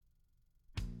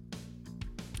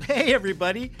Hey,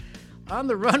 everybody. On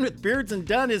the Run with Beards and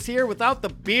Dunn is here without the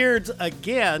beards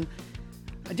again.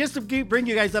 Just to bring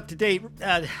you guys up to date,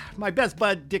 my best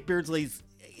bud, Dick Beardsley's,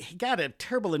 he got a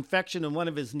terrible infection in one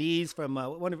of his knees from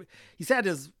he's had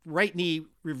his right knee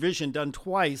revision done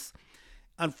twice.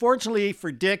 Unfortunately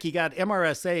for Dick, he got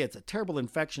MRSA. It's a terrible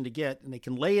infection to get, and they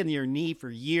can lay in your knee for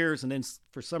years and then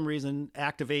for some reason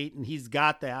activate, and he's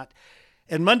got that.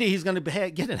 And Monday, he's going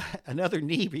to get another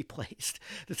knee replaced.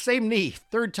 The same knee,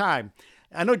 third time.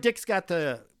 I know Dick's got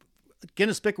the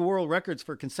Guinness Book of World Records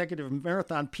for consecutive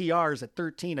marathon PRs at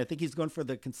 13. I think he's going for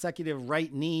the consecutive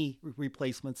right knee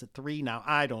replacements at 3 now.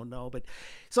 I don't know. But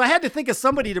so I had to think of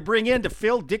somebody to bring in to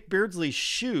fill Dick Beardsley's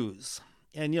shoes.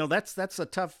 And, you know, that's a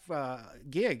tough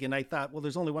gig. And I thought, well,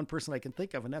 there's only one person I can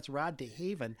think of, and that's Rod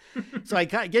DeHaven. So I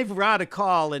gave Rod a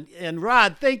call. And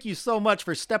Rod, thank you so much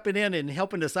for stepping in and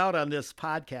helping us out on this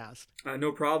podcast.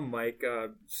 No problem, Mike.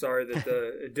 Sorry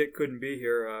that Dick couldn't be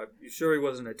here. You sure he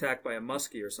wasn't attacked by a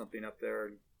muskie or something up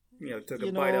there and, took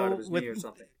a bite out of his knee or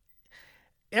something?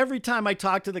 Every time I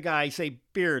talk to the guy, I say,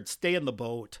 Beard, stay in the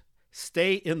boat.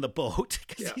 Stay in the boat,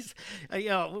 because he's,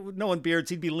 knowing Beards,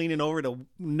 he'd be leaning over to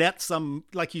net some,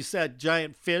 like you said,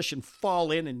 giant fish and fall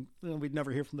in, and we'd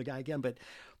never hear from the guy again.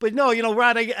 But no,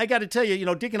 Rod, I got to tell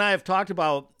you, Dick and I have talked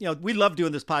about, we love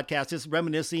doing this podcast, just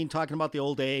reminiscing, talking about the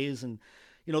old days, and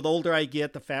the older I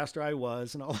get, the faster I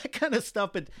was, and all that kind of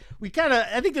stuff. But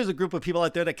I think there's a group of people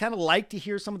out there that kind of like to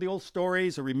hear some of the old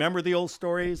stories or remember the old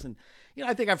stories, and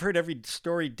I think I've heard every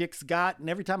story Dick's got, and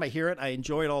every time I hear it, I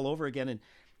enjoy it all over again.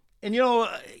 And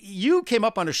you came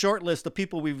up on a short list of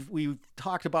people we've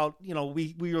talked about.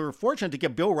 We were fortunate to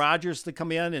get Bill Rogers to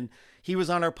come in, and he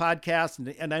was on our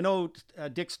podcast. And I know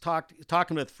Dick's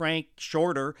talking with Frank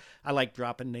Shorter. I like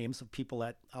dropping names of people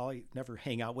that I never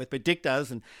hang out with, but Dick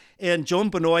does. And Joan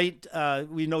Benoit,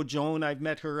 we know Joan. I've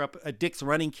met her up at Dick's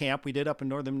running camp we did up in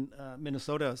northern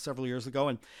Minnesota several years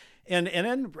ago. And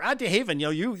then Rod DeHaven,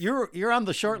 you're on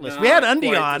the short list. We had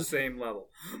Undy on the same level.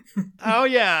 Oh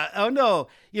yeah. Oh no.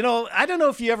 I don't know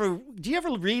if do you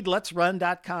ever read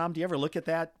Let'sRun.com? Do you ever look at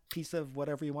that piece of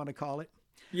whatever you want to call it?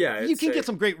 Yeah. You can get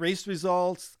some great race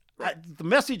results. Right. The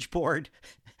message board.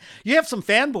 You have some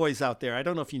fanboys out there. I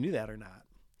don't know if you knew that or not.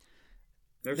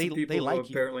 There's some people who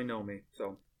apparently know me.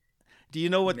 So. Do you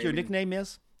know what your nickname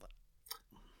is?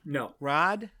 No.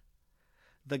 Rod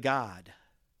the God.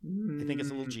 I think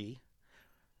it's a little G.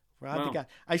 Rod the God.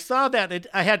 I saw that.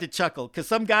 I had to chuckle because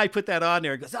some guy put that on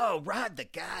there and goes, "Oh, Rod the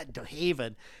God,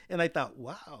 DeHaven." And I thought,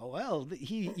 wow, well,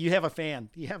 you have a fan.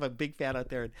 You have a big fan out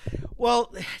there.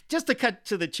 Well, just to cut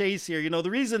to the chase here,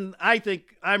 the reason I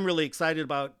think I'm really excited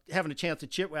about having a chance to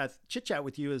chit chat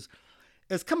with you is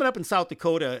coming up in South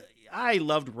Dakota. I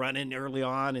loved running early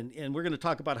on, and we're going to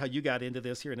talk about how you got into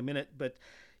this here in a minute. But,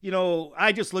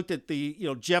 I just looked at the,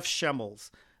 Jeff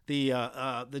Schemmels,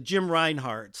 the Jim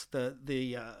Reinhardts, the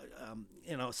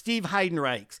Steve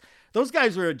Heidenreichs. Those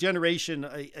guys were a generation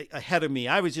ahead of me.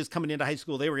 I was just coming into high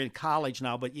school. They were in college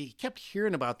now, but you kept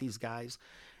hearing about these guys.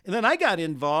 And then I got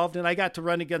involved, and I got to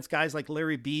run against guys like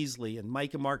Larry Beasley and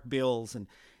Mike and Mark Bills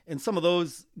and some of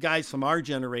those guys from our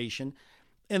generation.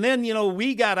 And then,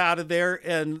 we got out of there,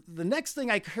 and the next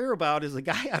thing I hear about is a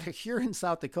guy out of here in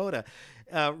South Dakota,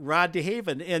 Rod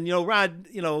DeHaven. And, Rod,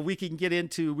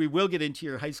 we will get into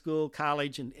your high school,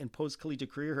 college, and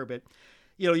post-collegiate career here, but,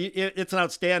 it's an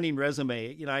outstanding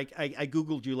resume. I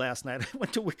Googled you last night. I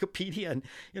went to Wikipedia, and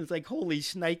it's like, holy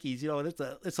shnikes,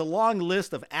 it's a long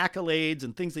list of accolades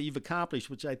and things that you've accomplished,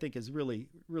 which I think is really,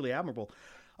 really admirable.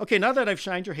 Okay, now that I've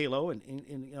shined your halo,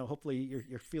 and hopefully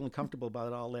you're feeling comfortable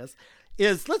about all this,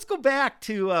 let's go back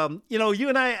to, you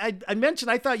and I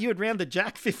mentioned I thought you had ran the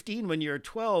Jack 15 when you were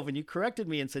 12, and you corrected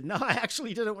me and said, no, I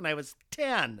actually did it when I was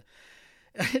 10.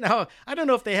 I don't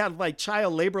know if they had like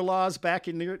child labor laws back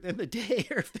in the day,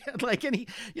 or if they had like any,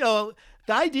 the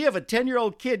idea of a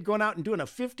 10-year-old kid going out and doing a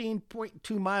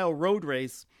 15.2 mile road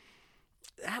race,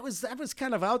 that was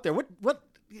kind of out there. What,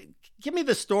 give me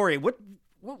the story. What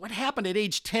happened at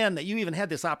age 10 that you even had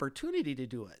this opportunity to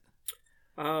do it?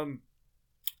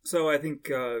 So I think,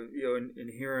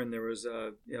 in Huron, there was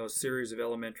a series of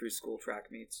elementary school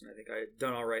track meets, and I think I had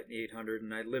done all right in the 800,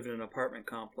 and I lived in an apartment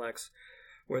complex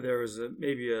where there was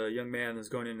maybe a young man that's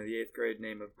going into the 8th grade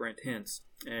named Brent Hintz,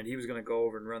 and he was going to go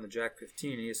over and run the Jack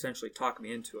 15, and he essentially talked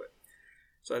me into it.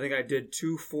 So I think I did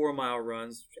 2 4-mile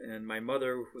runs, and my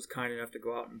mother was kind enough to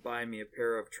go out and buy me a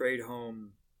pair of Trade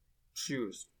Home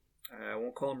shoes. I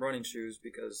won't call them running shoes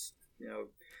because,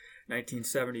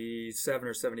 1977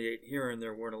 or 78 here and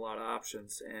there weren't a lot of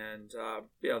options. And,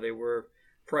 they were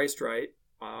priced right,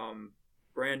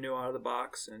 brand new out of the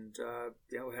box, and,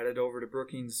 headed over to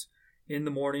Brookings in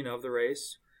the morning of the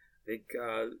race. I think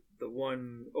the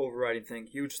one overriding thing,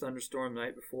 huge thunderstorm the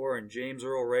night before, and James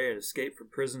Earl Ray had escaped from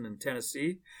prison in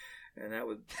Tennessee, and that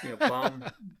would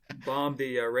bomb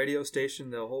the radio station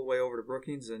the whole way over to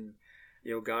Brookings, and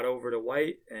got over to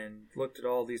White and looked at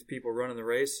all these people running the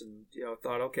race, and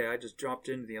thought, okay, I just jumped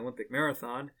into the Olympic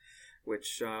marathon,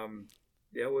 which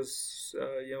was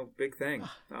big thing.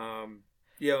 For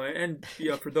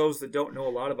those that don't know a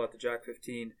lot about the Jack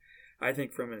 15, I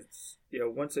think from its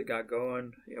once it got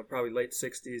going, probably late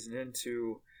 60s and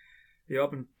into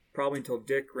up and probably until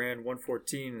Dick ran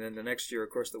 114, and then the next year, of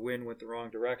course, the wind went the wrong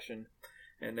direction,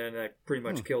 and then that pretty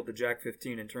much killed the Jack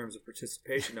 15 in terms of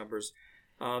participation numbers.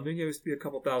 There used to be a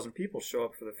couple thousand people show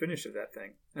up for the finish of that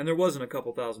thing, and there wasn't a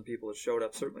couple thousand people that showed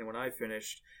up. Certainly when I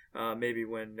finished, maybe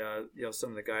when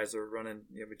some of the guys that were running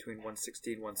between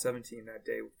 116, 117 that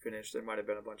day finished, there might have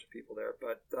been a bunch of people there,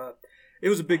 but it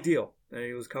was a big deal, and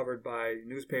it was covered by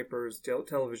newspapers,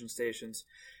 television stations,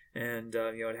 and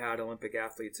it had Olympic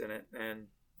athletes in it, and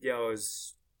I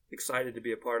was excited to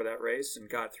be a part of that race and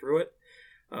got through it.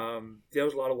 There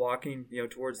was a lot of walking,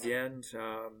 towards the end.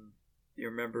 You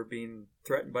remember being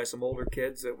threatened by some older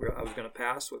kids that I was going to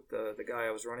pass with the guy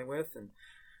I was running with, and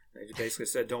they basically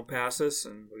said, "Don't pass us,"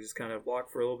 and we just kind of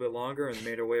walked for a little bit longer and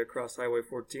made our way across Highway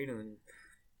 14 and then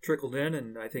trickled in.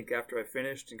 And I think after I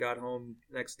finished and got home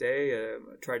the next day, I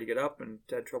tried to get up and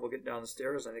had trouble getting down the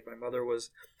stairs. I think my mother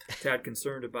was a tad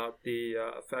concerned about the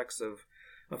effects of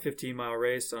a 15-mile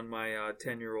race on my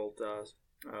 10-year-old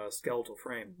skeletal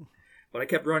frame. But I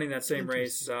kept running that same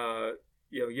race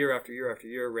year after year after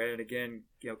year, ran it again,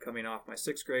 coming off my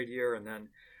 6th grade year, and then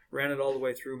ran it all the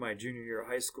way through my junior year of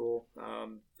high school.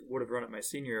 Would have run it my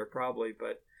senior year probably,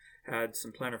 but had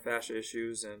some plantar fascia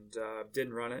issues and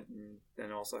didn't run it, and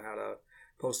then also had a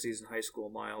postseason high school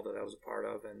mile that I was a part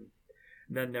of, and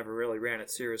then never really ran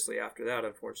it seriously after that,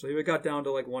 unfortunately. We got down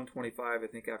to like 125, I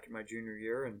think, after my junior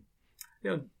year, and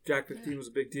Jack 15 was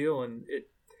a big deal, and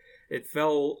it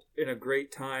fell in a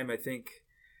great time, I think,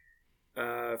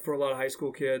 for a lot of high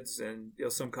school kids and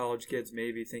some college kids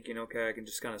maybe thinking, okay, I can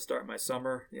just kind of start my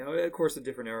summer. Of course, a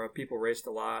different era. People raced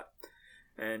a lot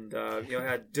and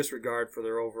had disregard for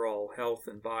their overall health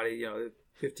and body.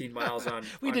 15 miles on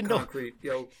concrete.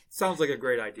 Sounds like a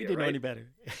great idea. We didn't know any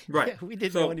better, right? We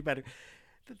didn't know any better.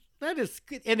 That is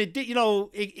good. And it did,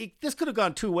 this could have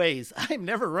gone two ways. I'm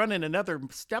never running another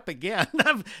step again.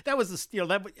 That was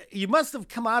that you must have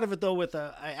come out of it though with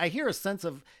I hear a sense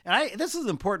of, and this is an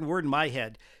important word in my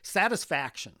head,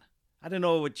 satisfaction. I don't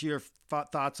know what your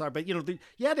thoughts are, but you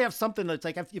had to have something that's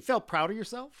like, you felt proud of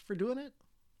yourself for doing it.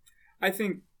 I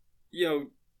think,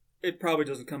 it probably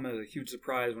doesn't come as a huge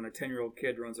surprise when a 10-year-old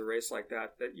kid runs a race like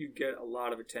that you get a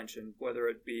lot of attention, whether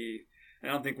it be, I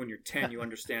don't think when you're 10 you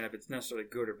understand if it's necessarily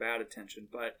good or bad attention,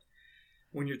 but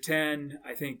when you're 10,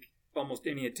 I think almost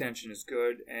any attention is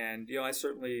good, and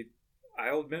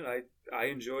I'll admit I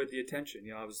enjoyed the attention.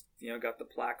 I was got the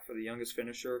plaque for the youngest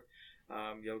finisher,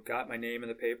 got my name in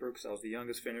the paper because I was the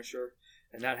youngest finisher,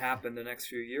 and that happened the next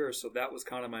few years, so that was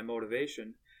kind of my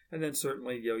motivation. And then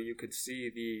certainly you could see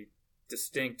the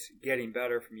distinct getting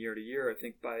better from year to year. I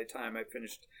think by the time I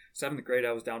finished 7th grade,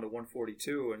 I was down to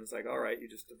 142, and it's like, all right, you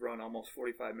just have run almost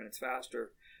 45 minutes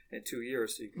faster in 2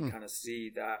 years, so you can kind of see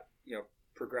that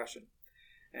progression.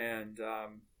 And I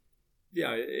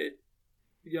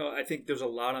think there's a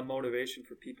lot of motivation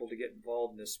for people to get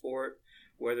involved in this sport,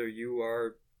 whether you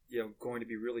are going to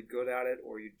be really good at it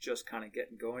or you're just kind of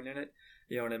getting going in it.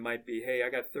 And it might be, hey, I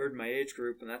got 3rd in my age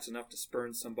group, and that's enough to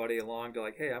spur somebody along to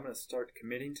like, hey, I'm going to start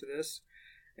committing to this.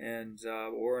 And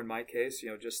or in my case,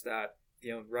 just that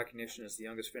recognition as the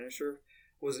youngest finisher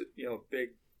was a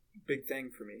big thing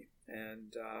for me.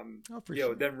 And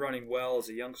sure. Then running well as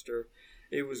a youngster,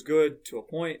 it was good to a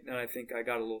point. And I think I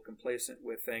got a little complacent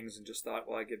with things and just thought,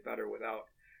 well, I get better without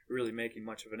really making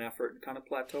much of an effort, and kind of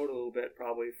plateaued a little bit,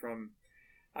 probably from,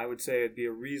 I would say it'd be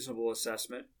a reasonable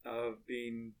assessment of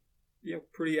being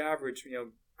pretty average,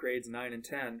 grades 9 and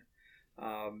 10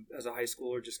 as a high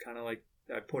schooler. Just kind of like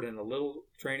I put in a little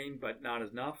training, but not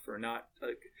enough, or not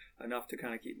enough to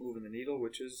kind of keep moving the needle,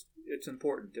 which is, it's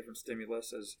important. Different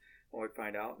stimulus, as I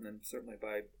find out. And then certainly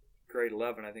by grade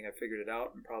 11, I think I figured it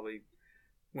out and probably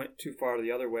went too far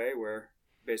the other way, where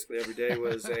basically every day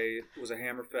was a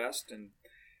hammer fest,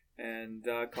 and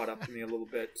caught up to me a little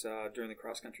bit during the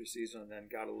cross country season, and then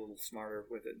got a little smarter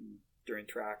with it during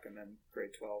track. And then grade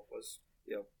 12 was,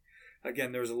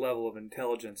 again, there was a level of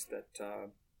intelligence that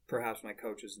perhaps my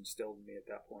coaches instilled in me at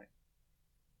that point.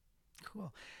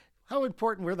 Cool. how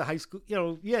important were the high school?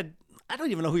 You had, I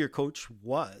don't even know who your coach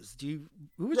was. Who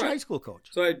was your high school coach?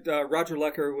 So Roger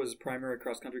Lecker was primary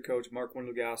cross country coach. Mark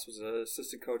Windelgass was an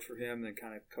assistant coach for him, and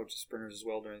kind of coached the sprinters as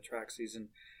well during the track season.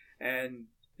 And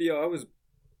I was,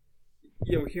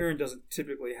 Huron doesn't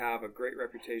typically have a great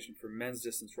reputation for men's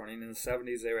distance running. In the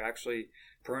 70s, they were actually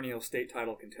perennial state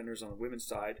title contenders on the women's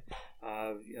side.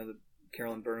 The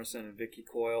Carolyn Burnison and Vicky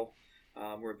Coyle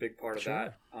were a big part of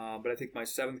that. But I think my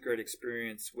 7th grade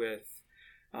experience with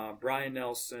Brian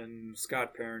Nelson,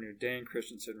 Scott Perrineau, Dan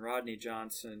Christensen, Rodney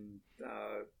Johnson,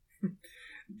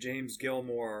 James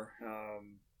Gilmore.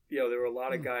 There were a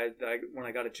lot of guys that when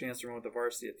I got a chance to run with the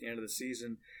varsity at the end of the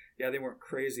season, they weren't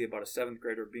crazy about a 7th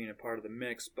grader being a part of the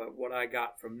mix. But what I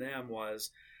got from them was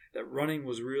that running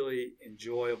was really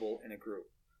enjoyable in a group.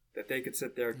 That they could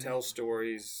sit there, tell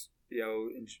stories,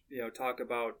 talk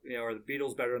about, are the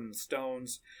Beatles better than the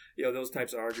Stones? Those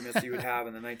types of arguments you would have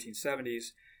in the 1970s.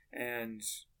 And,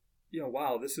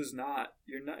 wow, this is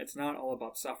it's not all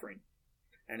about suffering.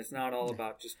 And it's not all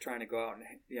about just trying to go out and,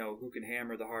 who can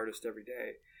hammer the hardest every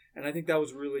day. And I think that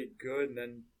was really good. And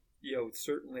then,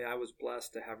 certainly I was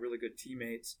blessed to have really good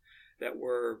teammates that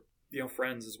were,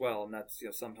 friends as well. And that's,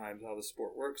 sometimes how the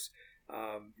sport works.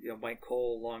 Mike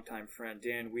Cole, longtime friend,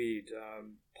 Dan Weed,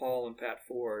 Paul and Pat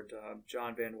Ford,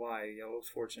 John Van Wy. I was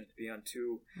fortunate to be on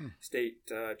 2 state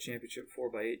championship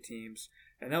 4x8 teams.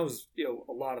 And that was,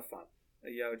 a lot of fun.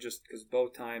 Just because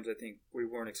both times I think we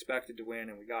weren't expected to win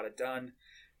and we got it done.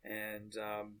 And,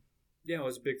 it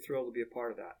was a big thrill to be a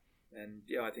part of that. And,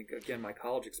 I think, again, my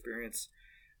college experience,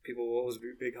 what was a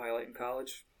big highlight in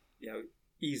college?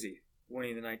 Easy,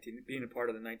 being a part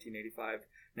of the 1985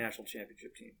 national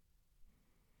championship team.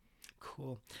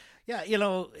 Cool. Yeah,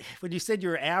 when you said you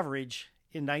were average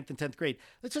in 9th and 10th grade,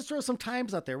 let's just throw some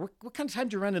times out there. What kind of time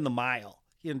did you run in the mile?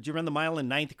 Did you run the mile in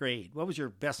 9th grade? What was your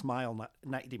best mile? Do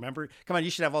you remember? Come on, you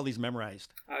should have all these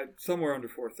memorized. Somewhere under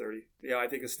 4:30. I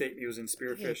think a state meet was in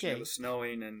Spearfish, and it was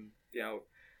snowing, and,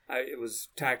 it was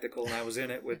tactical, and I was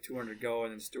in it with 200 to go,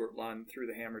 and then Stuart Lund threw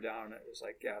the hammer down, and it was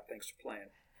like, thanks for playing.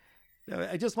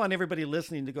 I just want everybody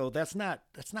listening to go, that's not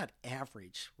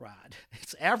average, Rod.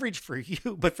 It's average for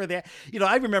you, but for that,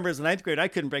 I remember as a 9th grade, I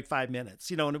couldn't break 5 minutes,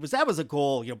 and that was a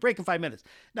goal, breaking 5 minutes.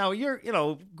 Now you're,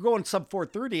 going sub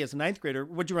 4:30 as a 9th grader.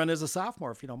 What'd you run as a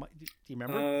sophomore, if you don't mind? Do you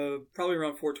remember? Probably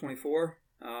around 4:24.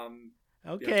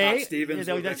 Okay. Todd Stevens.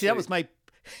 That was my.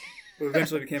 Who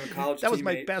eventually became a college. That was teammate.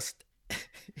 my best.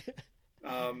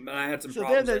 And I had some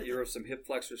problems that year with some hip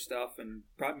flexor stuff, and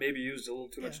maybe used a little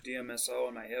too much DMSO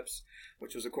on my hips,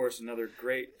 which was, of course, another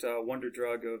great wonder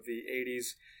drug of the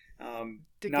 80s.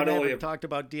 Not only talked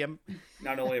about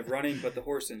not only of running, but the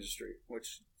horse industry,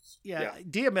 which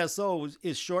DMSO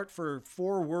is short for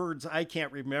 4 words I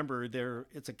can't remember.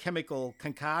 It's a chemical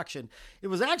concoction. It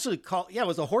was actually called it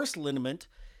was a horse liniment,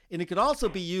 and it could also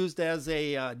be used as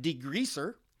a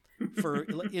degreaser for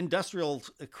industrial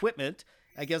equipment.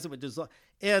 I guess it would dissolve.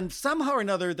 And somehow or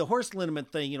another, the horse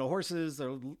liniment thing, horses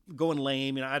are going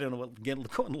lame. I don't know what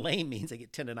going lame means. They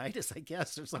get tendonitis, I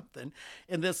guess, or something.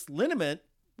 And this liniment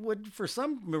would, for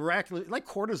some miraculous, like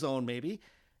cortisone maybe,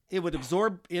 it would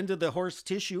absorb into the horse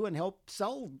tissue and help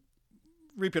cell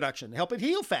reproduction, help it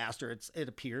heal faster, it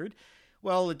appeared.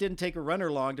 Well, it didn't take a runner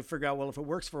long to figure out, if it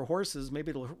works for horses,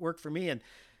 maybe it'll work for me. And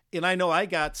I know I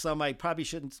got some. I probably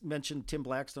shouldn't mention Tim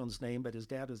Blackstone's name, but his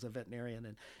dad is a veterinarian.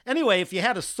 And anyway, if you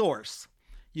had a source,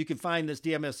 you could find this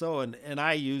DMSO, and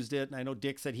I used it, and I know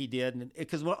Dick said he did.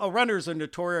 Because runners are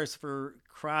notorious for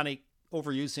chronic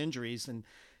overuse injuries, and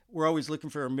we're always looking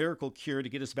for a miracle cure to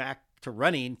get us back to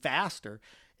running faster.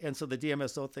 And so the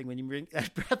DMSO thing, when you bring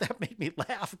that made me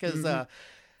laugh because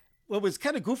what was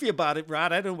kind of goofy about it,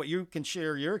 Rod, I don't know what you can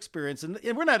share your experience, and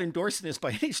we're not endorsing this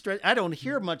by any stretch. I don't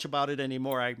hear much about it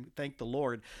anymore. I thank the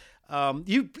Lord.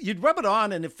 You'd rub it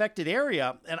on an affected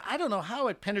area, and I don't know how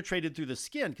it penetrated through the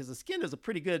skin, because the skin is a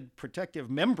pretty good protective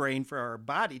membrane for our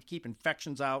body to keep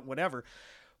infections out, whatever.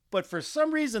 But for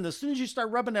some reason, as soon as you start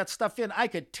rubbing that stuff in, I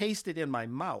could taste it in my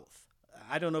mouth.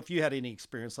 I don't know if you had any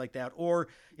experience like that, or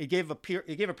it gave a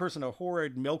person a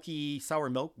horrid, milky, sour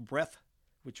milk breath,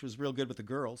 which was real good with the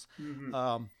girls.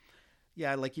 Mm-hmm.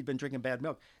 Like you'd been drinking bad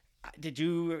milk. Did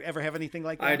you ever have anything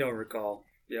like that? I don't recall.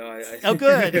 Oh,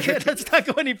 good. Let's not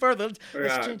go any further.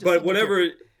 Let's change but whatever,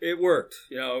 it worked.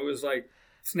 It was like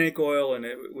snake oil, and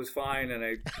it was fine, and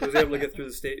I was able to get through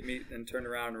the state meet and turn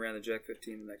around and ran the Jack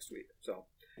 15 the next week. So.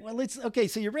 Well, okay.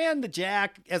 So you ran the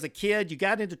Jack as a kid. You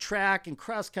got into track and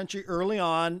cross country early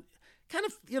on. Kind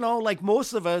of, like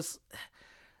most of us,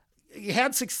 you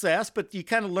had success, but you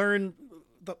kind of learned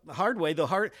the hard way.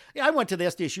 I went to the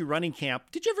SDSU running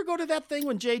camp. Did you ever go to that thing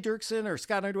when Jay Dirksen or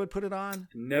Scott Underwood put it on?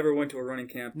 Never went to a running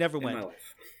camp. Never in went. my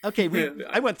life. Okay,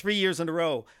 I went 3 years in a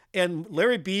row. And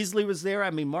Larry Beasley was there.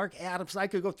 I mean, Mark Adams. I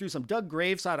could go through some. Doug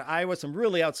Graves out of Iowa. Some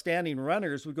really outstanding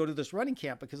runners would go to this running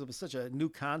camp because it was such a new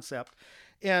concept.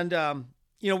 And,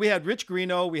 we had Rich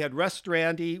Greeno. We had Russ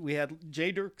Strandy. We had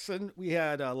Jay Dirksen. We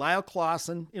had Lyle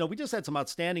Clausen. We just had some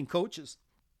outstanding coaches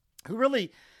who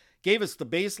really gave us the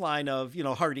baseline of,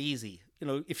 hard, easy.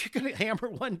 If you're going to hammer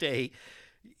one day,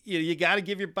 you got to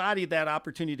give your body that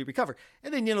opportunity to recover.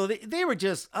 And then, they were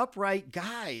just upright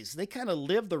guys. They kind of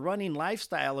lived the running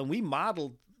lifestyle, and we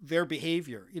modeled their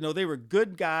behavior. They were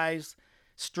good guys,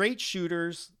 straight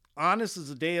shooters, honest as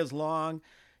the day is long.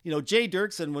 Jay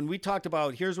Dirksen, when we talked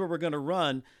about here's where we're going to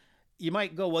run, you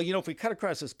might go, well, if we cut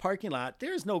across this parking lot,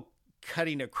 there's no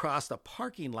cutting across the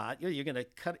parking lot. You're going to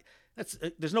cut.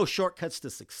 There's no shortcuts to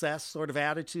success sort of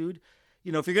attitude.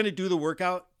 If you're going to do the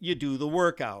workout, you do the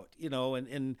workout,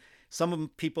 and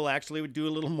some people actually would do a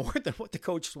little more than what the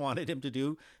coach wanted him to do.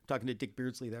 I'm talking to Dick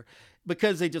Beardsley there,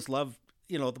 because they just love,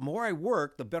 the more I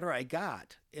worked, the better I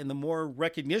got. And the more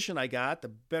recognition I got, the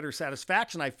better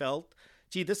satisfaction I felt.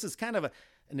 Gee, this is kind of an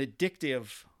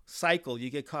addictive cycle you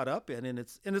get caught up in. And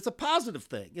it's a positive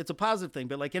thing. It's a positive thing,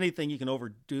 but like anything you can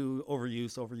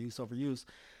overuse.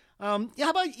 How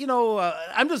about,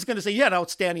 I'm just going to say you had an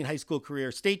outstanding high school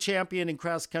career, state champion in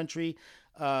cross country,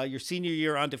 your senior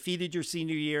year, undefeated your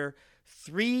senior year,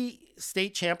 3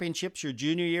 state championships your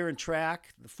junior year in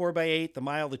track, the 4x8, the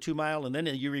mile, the 2 mile, and then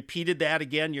you repeated that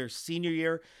again your senior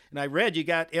year. And I read you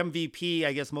got MVP,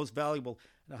 I guess most valuable,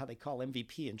 I don't know how they call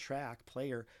MVP in track,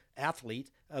 player,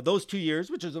 athlete, those 2 years,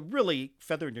 which is a really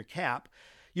feather in your cap.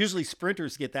 Usually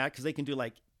sprinters get that because they can do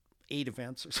like 8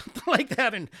 events or something like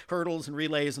that, and hurdles and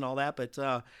relays and all that. But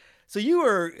so you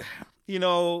were,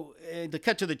 to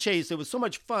cut to the chase, it was so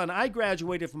much fun. I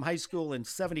graduated from high school in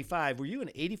 75. Were you an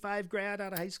 85 grad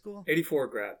out of high school? 84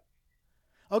 grad.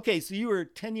 Okay, so you were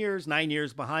 9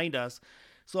 years behind us.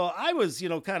 So I was,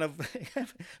 kind of,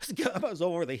 I was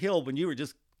over the hill when you were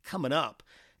just coming up.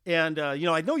 And,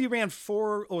 I know you ran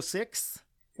 406.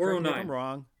 409. If I'm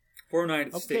wrong.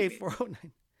 409. Okay,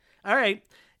 409. All right.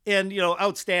 And,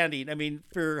 outstanding. I mean,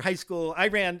 for high school, I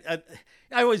ran,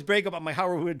 I always brag about my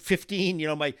Howard 15,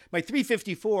 my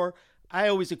 354, I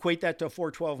always equate that to a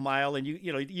 412 mile. And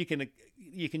you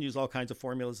can use all kinds of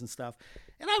formulas and stuff.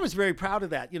 And I was very proud of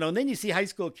that, and then you see high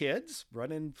school kids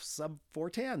running sub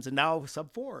 410s and now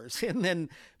sub 4s, and then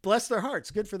bless their hearts,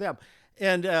 good for them.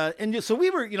 And so we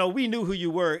were, we knew who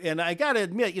you were. And I got to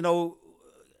admit,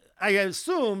 I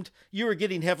assumed you were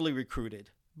getting heavily recruited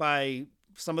by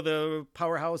some of the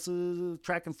powerhouses,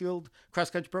 track and field,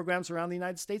 cross-country programs around the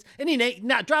United States. And he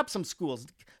dropped some schools,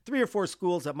 3 or 4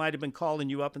 schools that might have been calling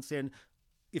you up and saying,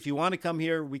 if you want to come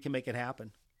here, we can make it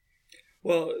happen.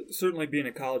 Well, certainly being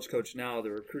a college coach now,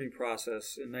 the recruiting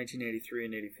process in 1983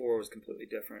 and 84 was completely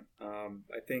different.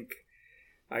 I think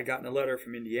I gotten a letter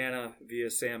from Indiana via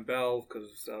Sam Bell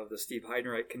because of the Steve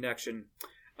Heidenreich connection.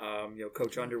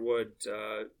 Coach Underwood,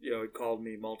 he called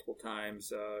me multiple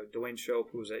times. Dwayne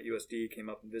Shope, who was at USD, came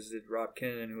up and visited. Rob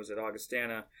Kinnan, who was at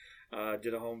Augustana,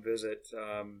 did a home visit.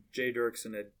 Jay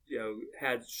Dirksen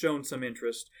had shown some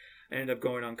interest. I ended up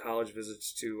going on college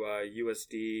visits to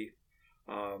USD,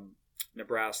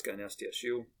 Nebraska, and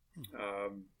SDSU.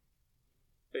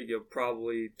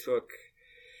 Probably took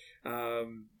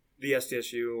the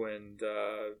SDSU and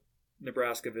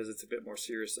Nebraska visits a bit more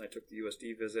serious than I took the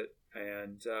USD visit,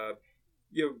 and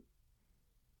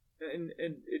and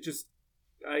it just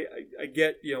I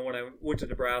get when I went to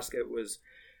Nebraska,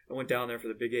 I went down there for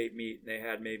the Big 8 meet, and they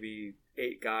had maybe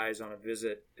 8 guys on a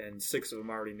visit, and 6 of them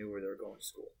already knew where they were going to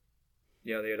school.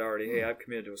 They had already, hey, I've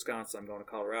committed to Wisconsin, I'm going to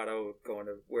Colorado, going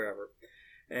to wherever,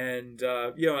 and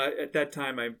at that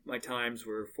time my times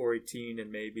were 4:18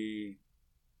 and maybe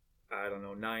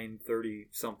 9:30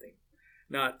 something.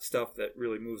 Not stuff that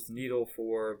really moves the needle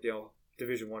for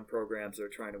Division I programs that are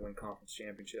trying to win conference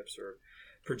championships or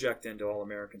project into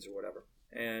All-Americans or whatever.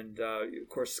 And of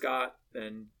course Scott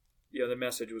and the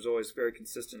message was always very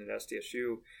consistent at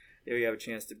SDSU. You have a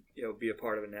chance to be a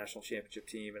part of a national championship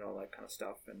team and all that kind of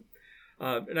stuff. And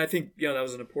I think that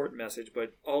was an important message.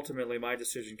 But ultimately, my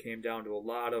decision came down to a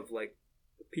lot of the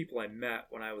people I met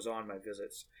when I was on my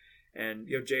visits. And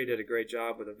Jay did a great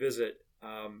job with a visit.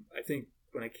 I think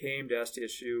when I came to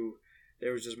SDSU,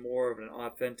 there was just more of an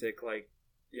authentic,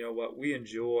 we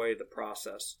enjoy the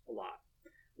process a lot.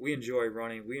 We enjoy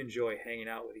running. We enjoy hanging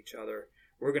out with each other.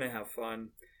 We're going to have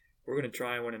fun. We're going to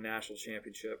try and win a national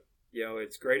championship.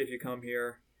 It's great if you come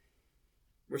here.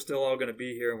 we're still all going to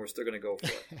be here and we're still going to go for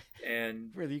it.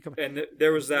 And and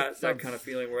there was that kind of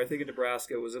feeling where I think in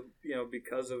Nebraska it was,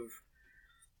 because of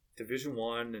Division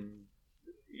One and,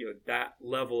 that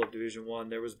level of Division One,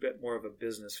 there was a bit more of a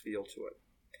business feel to it.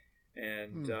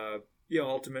 And,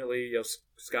 ultimately,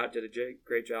 Scott did a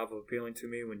great job of appealing to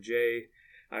me when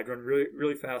I'd run really,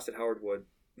 really fast at Howard Wood.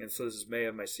 And so this is May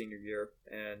of my senior year.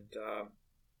 And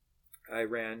I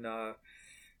ran, I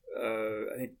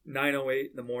think 9:08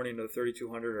 in the morning to the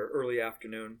 3200 or early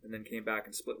afternoon, and then came back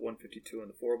and split 152 in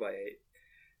the 4x8.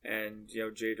 And,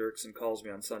 Jay Dirksen calls me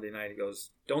on Sunday night. He goes,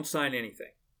 "Don't sign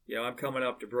anything. I'm coming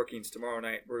up to Brookings tomorrow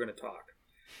night. We're going to talk."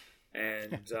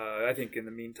 And I think in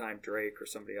the meantime, Drake or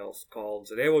somebody else called and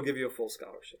said, "Hey, we'll give you a full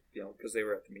scholarship," because they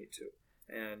were at the meet too.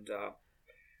 And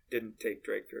didn't take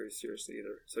Drake very seriously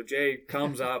either. So Jay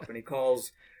comes up and he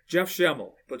calls Jeff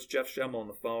Schemmel. He puts Jeff Schemmel on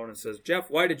the phone and says, "Jeff,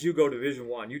 why did you go Division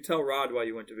One? You tell Rod why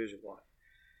you went Division One."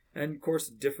 And of course,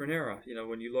 a different era.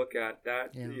 When you look at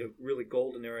that really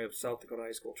golden area of South Dakota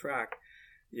high school track,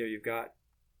 you've got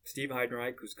Steve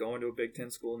Heidenreich, who's going to a Big Ten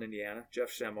school in Indiana,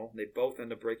 Jeff Schemmel. They both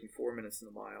end up breaking 4 minutes in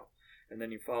the mile. And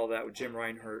then you follow that with Jim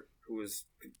Reinhardt, who was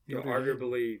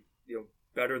arguably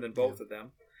better than both of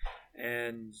them.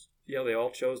 And they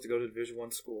all chose to go to Division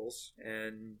One schools.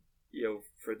 And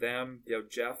for them,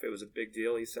 Jeff, it was a big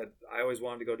deal. He said, "I always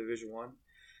wanted to go to Division One.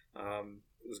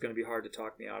 It was going to be hard to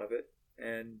talk me out of it."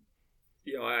 And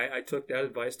I took that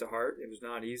advice to heart. It was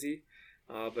not easy,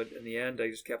 but in the end, I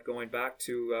just kept going back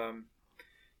to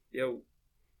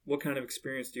what kind of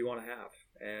experience do you want to have?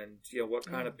 And, what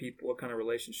kind of people, what kind of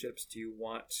relationships do you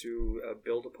want to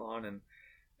build upon?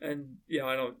 And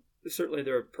certainly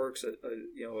there are perks at,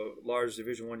 a large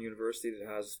Division I university that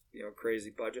has, crazy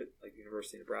budget like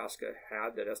University of Nebraska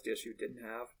had that SDSU didn't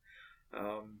have.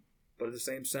 But in the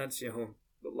same sense, a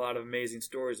lot of amazing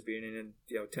stories being in,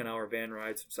 10-hour van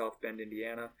rides from South Bend,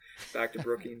 Indiana, back to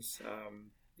Brookings,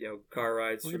 car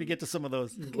rides. We're going to get to some of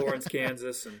those. Lawrence,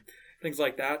 Kansas, and things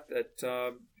like that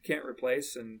you can't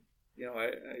replace, and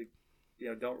I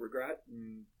don't regret,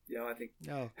 and I think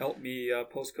helped me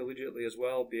post collegiately as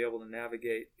well, be able to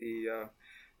navigate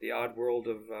the odd world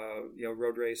of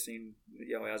road racing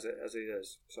as it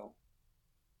is. So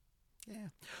yeah,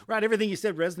 right. Everything you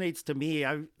said resonates to me.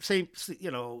 I say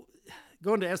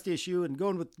going to SDSU and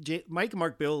going with Mike and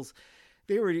Mark Bills.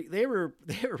 They were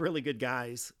really good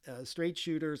guys, straight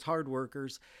shooters, hard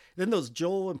workers. Then those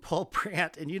Joel and Paul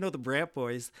Brandt, and the Brandt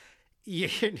boys, you're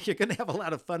going to have a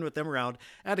lot of fun with them around.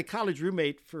 I had a college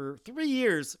roommate for 3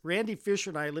 years. Randy Fisher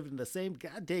and I lived in the same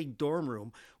goddamn dorm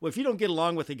room. Well, if you don't get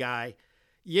along with a guy,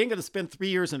 you ain't going to spend 3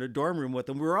 years in a dorm room with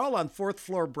him. We were all on 4th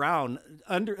floor Brown.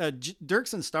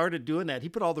 Dirksen started doing that. He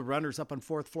put all the runners up on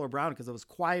 4th floor Brown because it was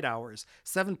quiet hours,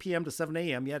 7 p.m. to 7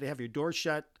 a.m. You had to have your door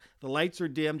shut. The lights were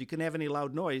dimmed. You couldn't have any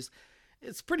loud noise.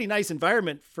 It's a pretty nice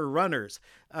environment for runners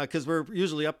because we're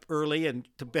usually up early and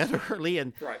to bed early.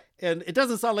 And it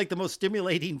doesn't sound like the most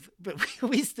stimulating, but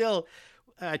we still,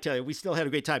 I tell you, we still had a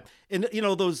great time. And,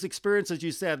 those experiences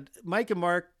you said, Mike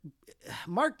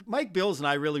Bills and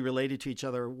I really related to each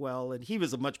other well. And he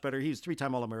was he was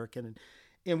 3-time All-American.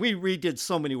 And we redid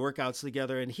so many workouts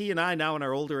together. And he and I now in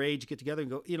our older age get together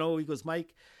and go, he goes,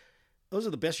 "Mike, those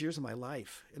are the best years of my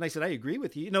life." And I said, "I agree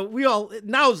with you.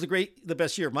 Now is the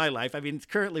best year of my life. I mean, it's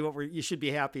currently you should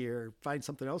be happy or find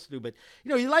something else to do. But,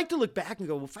 you like to look back and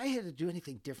go, well, if I had to do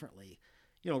anything differently,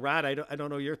 Rod, I don't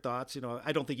know your thoughts.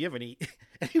 I don't think you have any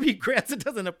regrets. It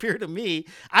doesn't appear to me.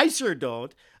 I sure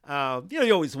don't.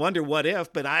 You always wonder what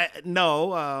if, but I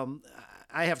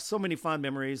have so many fond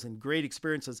memories and great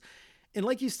experiences. And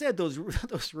like you said, those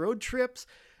road trips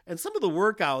and some of the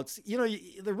workouts,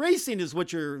 the racing is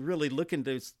what you're really looking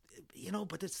to,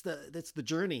 but it's the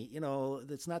journey,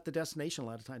 it's not the destination a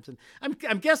lot of times. And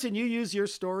I'm guessing you use your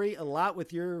story a lot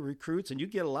with your recruits and you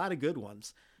get a lot of good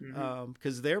ones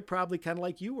because they're probably kind of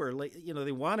like you were,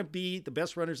 they want to be the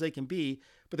best runners they can be,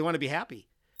 but they want to be happy.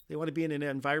 They want to be in an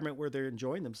environment where they're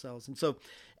enjoying themselves. And so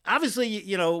obviously,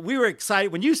 we were excited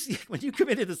when you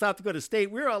committed to South Dakota State,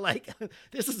 we were all like,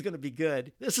 this is going to be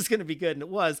good. This is going to be good. And it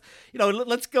was,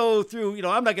 let's go through,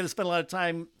 I'm not going to spend a lot of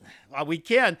time. Well, we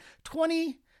can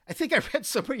 20, I think I read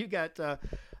somewhere you got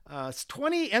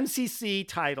 20 NCC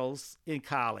titles in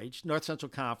college, North Central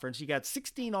Conference. You got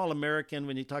 16 All-American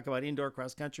when you talk about indoor,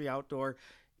 cross country, outdoor.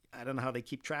 I don't know how they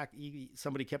keep track.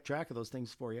 Somebody kept track of those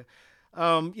things for you.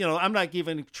 I'm not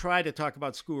even try to talk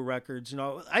about school records.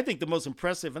 I think the most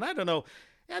impressive, and I don't know,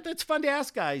 that's fun to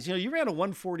ask guys. You ran a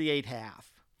 1:48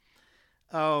 half.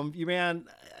 You ran,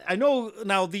 I know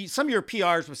now some of your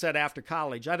PRs were set after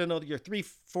college. I don't know, your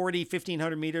 340,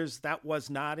 1,500 meters, that was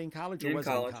not in college or was it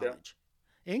in college?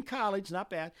 Yeah. In college, not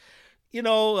bad.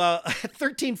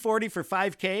 1340 for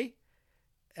 5K.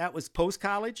 That was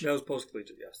post-college? That was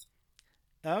post-collegiate, yes.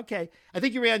 Okay. I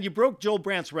think you broke Joel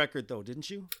Brandt's record, though, didn't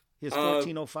you? His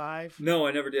 1405? No,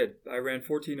 I never did. I ran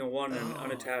 1401 an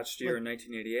unattached year in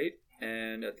 1988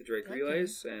 and at the Drake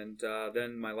Relays. And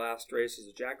then my last race as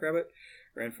a Jackrabbit,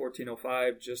 ran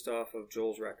 1405 just off of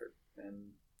Joel's record.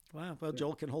 And wow. Well,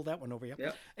 Joel can hold that one over you.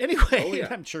 Yeah. Anyway,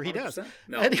 I'm sure he 100%. Does.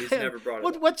 No, he's never brought it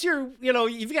up. What's your,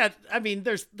 you've got,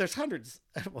 there's hundreds,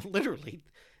 well, literally,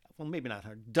 well, maybe not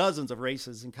hundreds, dozens of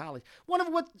races in college. One of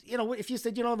what, if you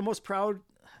said, the most proud,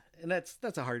 and that's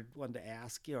a hard one to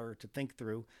ask or to think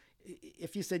through.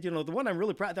 If you said, the one I'm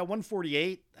really proud, that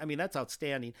 148, that's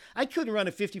outstanding. I couldn't run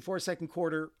a 54-second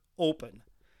quarter open.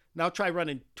 Now try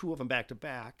running two of them back to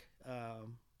back.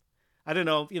 I don't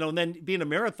know, and then being a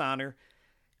marathoner,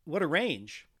 what a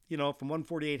range, from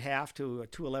 148 half to a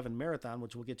 211 marathon,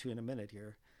 which we'll get to in a minute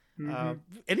here. Mm-hmm.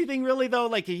 Anything really, though,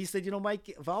 like he said,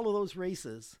 Mike, of all of those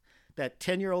races, that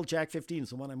 10-year-old Jack 15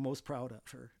 is the one I'm most proud of.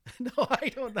 No, I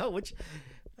don't know which.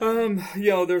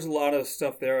 There's a lot of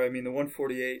stuff there. The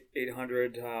 148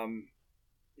 800,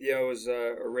 was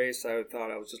a race I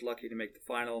thought I was just lucky to make the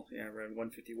final. I ran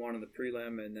 151 in the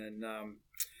prelim, and then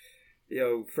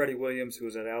Freddie Williams, who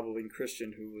was at Abilene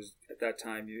Christian, who was at that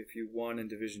time, if you won in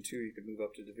Division II, you could move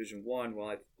up to Division I. Well,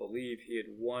 I believe he had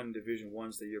won Division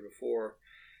I's the year before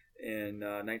in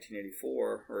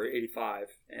 1984 or 85,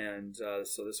 and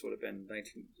so this would have been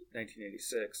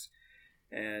 1986,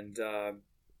 and.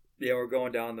 We're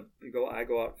going down I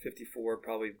go out 54,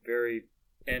 probably very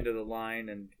end of the line,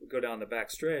 and go down the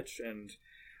back stretch, and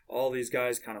all these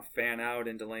guys kind of fan out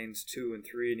into lanes 2 and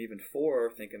 3 and even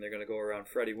 4, thinking they're going to go around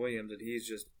Freddie Williams, and he's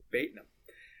just baiting them.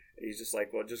 He's just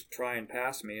like, well, just try and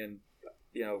pass me. And,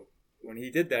 when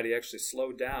he did that, he actually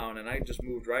slowed down, and I just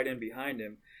moved right in behind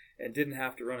him and didn't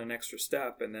have to run an extra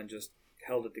step, and then just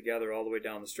held it together all the way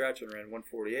down the stretch and ran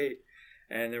 148.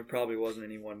 And there probably wasn't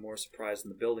anyone more surprised in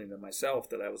the building than myself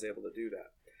that I was able to do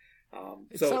that.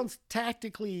 It sounds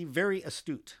tactically very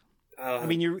astute.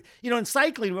 In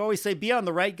cycling, we always say be on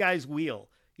the right guy's wheel.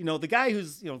 The guy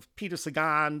who's, Peter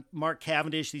Sagan, Mark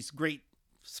Cavendish, these great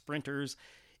sprinters,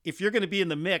 if you're going to be in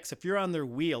the mix, if you're on their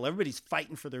wheel, everybody's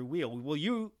fighting for their wheel. Well,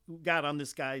 you got on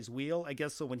this guy's wheel, I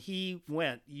guess. So when he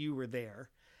went, you were there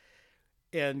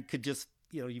and could just,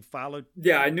 you followed.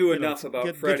 Yeah, I knew enough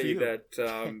about Freddie that,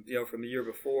 from the year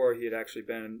before, he had actually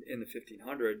been in the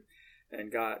 1500 and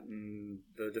gotten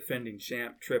the defending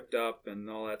champ tripped up and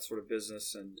all that sort of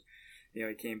business. And,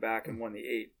 he came back and won the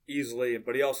 8 easily,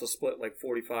 but he also split like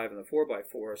 45 in the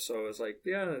 4x4. So it was like,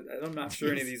 I'm not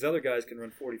sure any of these other guys can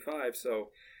run 45. So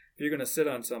if you're going to sit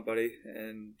on somebody,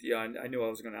 and I knew I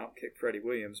was going to outkick Freddie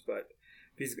Williams, but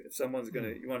if someone's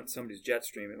you want somebody's jet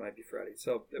stream, it might be Freddie.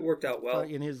 So it worked out well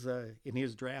in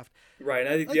his draft. Right.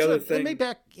 And I think the other thing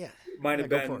might have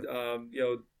been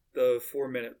the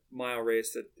 4-minute mile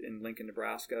race in Lincoln,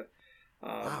 Nebraska.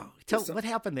 Wow. What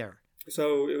happened there?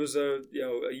 So it was a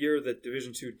year that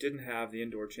Division II didn't have the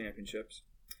indoor championships,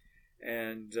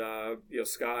 and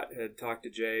Scott had talked to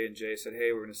Jay, and Jay said,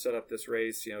 "Hey, we're going to set up this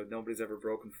race. Nobody's ever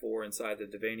broken 4 inside the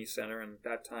DeHaven Center, and at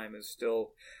that time it was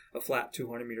still a flat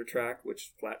 200-meter track,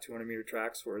 which flat 200-meter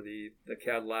tracks were the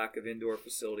Cadillac of indoor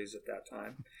facilities at that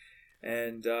time.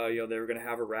 And they were going to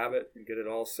have a rabbit and get it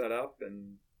all set up,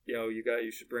 and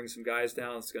you should bring some guys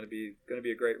down. It's going to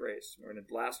be a great race. We're going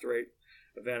to blast rate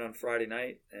event on Friday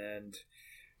night, and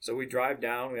so we drive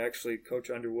down. We actually, Coach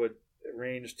Underwood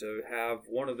arranged to have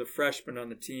one of the freshmen on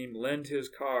the team lend his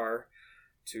car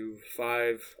to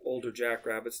 5 older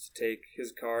Jackrabbits to take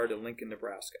his car to Lincoln,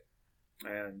 Nebraska.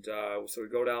 And so we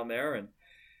go down there,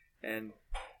 and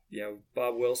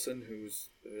Bob Wilson,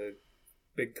 who's a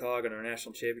big cog on our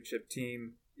national championship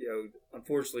team,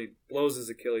 unfortunately blows his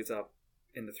Achilles up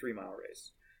in the 3-mile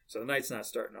race. So the night's not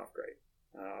starting off great.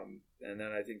 And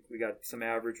then I think we got some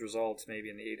average results,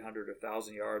 maybe in the 800 or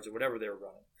 1,000 yards or whatever they were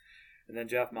running. And then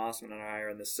Jeff Mossman and I are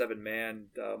in the 7-man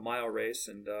mile race,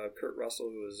 and Kurt Russell,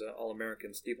 who was an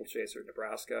All-American steeplechaser at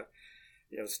Nebraska,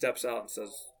 steps out and says,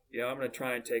 I'm going to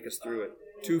try and take us through it,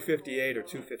 2:58 or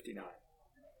 2:59.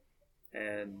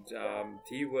 And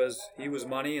he was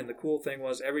money. And the cool thing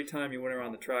was, every time you went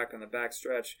around the track on the back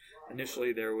stretch,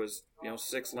 initially there was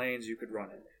 6 lanes you could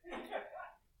run in.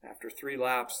 After 3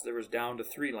 laps, there was down to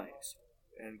 3 lanes.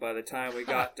 And by the time we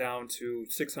got down to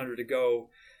 600 to go,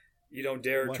 you don't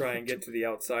dare try and get to the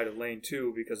outside of lane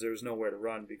 2 because there was nowhere to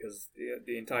run, because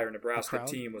the entire Nebraska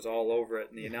team was all over it,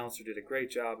 and the announcer did a great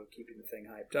job of keeping the thing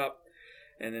hyped up.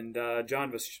 And then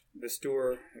John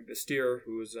Vestier,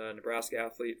 who was a Nebraska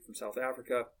athlete from South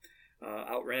Africa,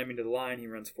 outran me to the line. He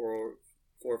runs 4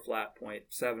 flat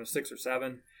 .6 or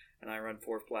 7. and I run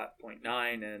 4 flat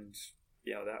 0.9, and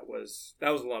that was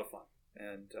a lot of fun.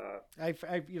 And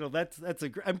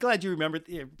I'm glad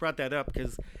you brought that up,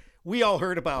 because we all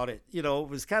heard about it. It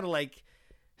was kind of like,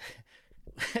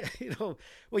 well,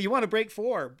 you want to break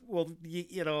 4. Well,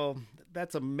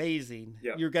 that's amazing.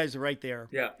 Yeah. You guys are right there.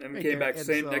 Yeah, and we came back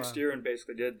next year and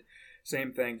basically did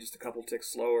same thing, just a couple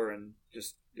ticks slower, and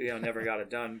just never got it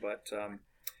done. But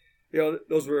it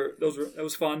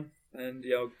was fun, and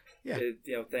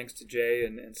thanks to Jay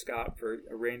and Scott for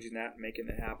arranging that and making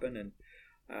it happen, and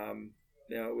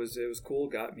it was cool.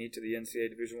 Got me to the NCAA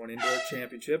Division I Indoor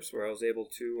Championships, where I was able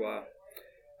to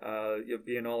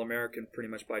be an All-American pretty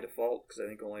much by default, because I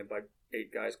think only about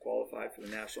 8 guys qualified for the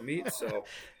national meet. So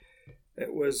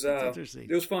it was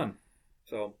fun.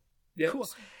 So yeah. Cool.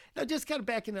 Now, just kind of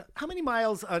backing up, how many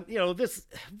miles on, this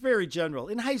very general,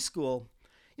 in high school,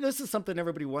 this is something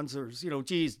everybody wonders,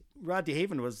 geez, Rod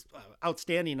DeHaven was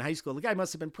outstanding in high school. The guy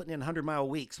must have been putting in 100-mile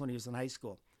weeks when he was in high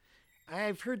school.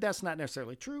 I've heard that's not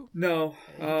necessarily true. No.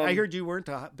 I heard you weren't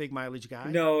a big mileage guy.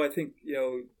 No, I think,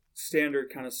 standard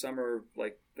kind of summer,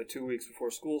 like the 2 weeks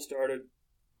before school started,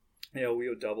 we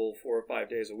would double 4 or 5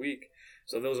 days a week.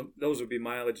 So those would be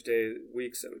mileage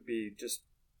weeks that would be just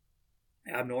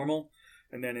abnormal.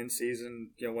 And then in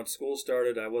season, once school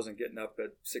started, I wasn't getting up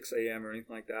at 6 a.m. or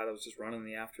anything like that. I was just running in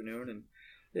the afternoon, and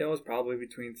it was probably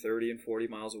between 30 and 40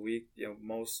 miles a week.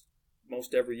 Most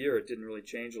every year. It didn't really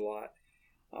change a lot.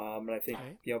 And I think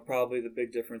probably the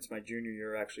big difference my junior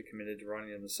year, I actually committed to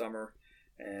running in the summer,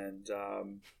 and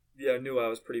I knew I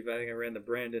was pretty. I think I ran the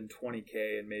Brandon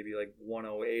 20K and maybe like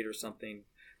 108 or something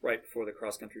right before the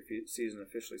cross country season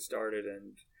officially started,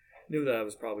 and knew that I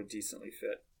was probably decently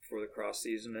fit for the cross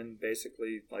season, and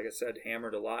basically, like I said,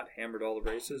 hammered all the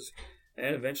races,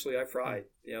 and eventually I fried.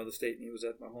 The state meet was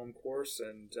at my home course,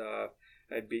 and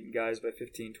I'd beaten guys by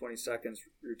 15, 20 seconds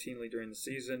routinely during the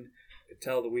season. Could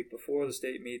tell the week before the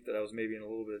state meet that I was maybe in a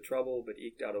little bit of trouble, but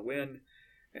eked out a win,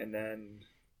 and then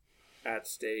at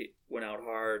state went out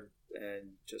hard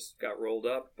and just got rolled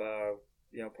up, probably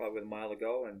with a mile to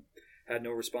go, and had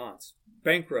no response.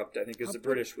 Bankrupt, I think, as the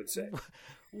British would say.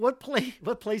 What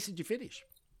place did you finish?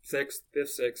 6th,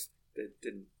 5th, 6th. It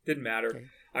didn't matter. Okay.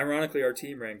 Ironically, our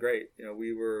team ran great.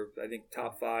 We were, I think,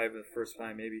 top 5 the first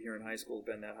time maybe here in high school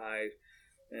been that high,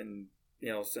 and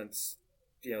since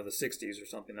the 60s or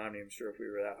something. I'm not even sure if we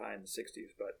were that high in the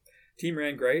 60s, but team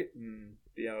ran great, and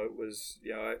it was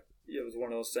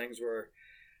one of those things where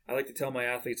I like to tell my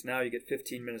athletes now, you get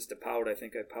 15 minutes to pout. I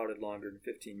think I pouted longer than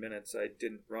 15 minutes. I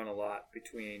didn't run a lot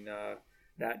between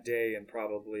that day and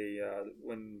probably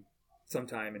when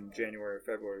sometime in January or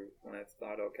February, when I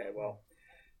thought, okay, well,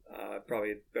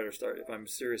 probably better start. If I'm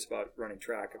serious about running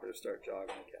track, I better start jogging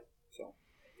again. So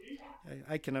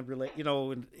I cannot relate.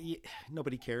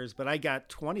 Nobody cares, but I got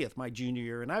 20th my junior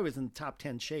year, and I was in top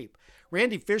 10 shape.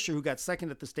 Randy Fisher, who got second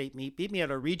at the state meet, beat me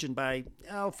at our region by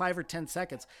 5 or 10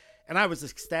 seconds. And I was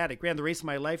ecstatic. Ran the race of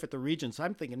my life at the region. So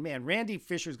I'm thinking, man, Randy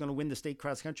Fisher's going to win the state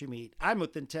cross country meet. I'm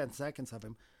within 10 seconds of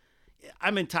him.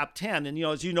 I'm in top 10. And,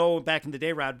 as you know, back in the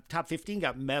day, Rod, top 15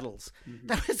 got medals. Mm-hmm.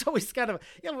 That was always kind of,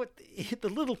 the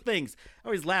little things. I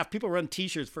always laugh. People run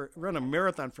run a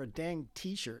marathon for a dang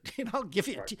T-shirt. I'll give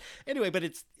you anyway, but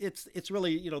it's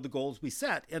really, the goals we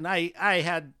set. And I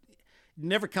had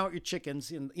never count your chickens.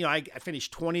 And, I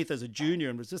finished 20th as a junior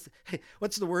and was just, hey,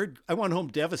 what's the word? I went home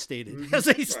devastated, mm-hmm. as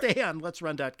they stay on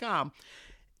letsrun.com.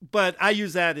 But I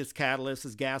use that as catalyst,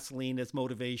 as gasoline, as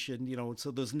motivation, So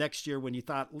those next year when you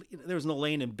thought there was no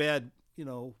laying in bed,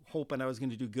 hoping I was going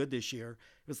to do good this year,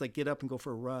 it was like, get up and go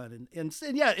for a run. And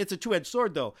yeah, it's a two-edged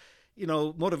sword though.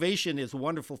 Motivation is a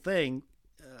wonderful thing.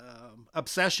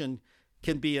 Obsession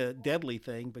can be a deadly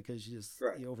thing because you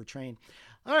overtrain.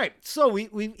 All right. So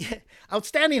we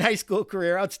outstanding high school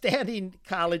career, outstanding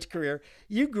college career.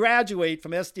 You graduate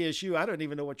from SDSU. I don't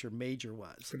even know what your major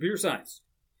was. Computer science.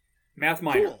 Math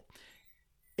minor. Cool.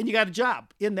 And you got a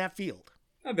job in that field.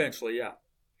 Eventually, yeah.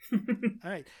 All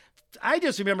right. I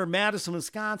just remember Madison,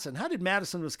 Wisconsin. How did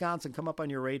Madison, Wisconsin come up on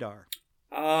your radar?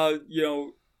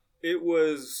 It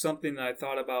was something that I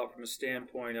thought about from a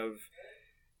standpoint of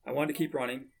I wanted to keep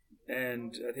running.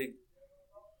 And I think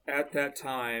at that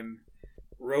time,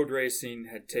 road racing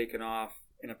had taken off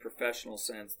in a professional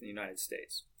sense in the United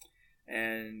States.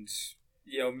 And,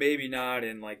 maybe not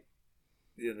in like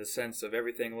the sense of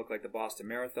everything looked like the Boston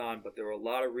Marathon, but there were a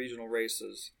lot of regional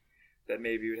races that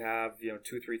maybe you'd have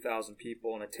 2,000-3,000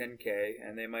 people in a 10K,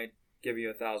 and they might give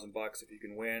you $1,000 if you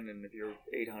can win, and if you're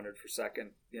 800 for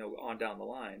second, on down the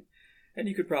line, and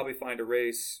you could probably find a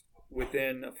race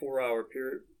within a 4-hour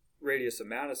radius of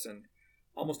Madison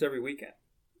almost every weekend,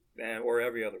 or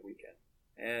every other weekend,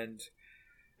 and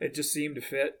it just seemed to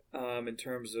fit in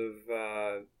terms of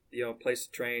place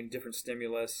to train, different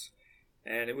stimulus,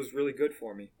 and it was really good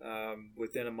for me.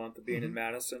 Within a month of being in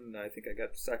Madison, I think I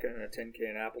got second in a 10K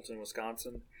in Appleton,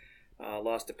 Wisconsin.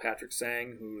 Lost to Patrick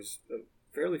Sang, who's a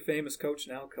fairly famous coach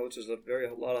now. Coaches a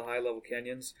lot of high-level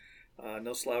Kenyans.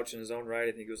 No slouch in his own right.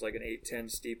 I think he was like an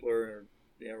 8'10" steepler.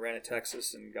 Ran at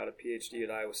Texas and got a PhD at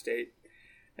Iowa State.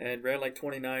 And ran like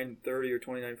 29:30 or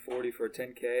 29:40 for a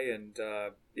 10K. And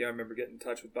I remember getting in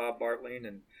touch with Bob Bartling,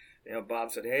 and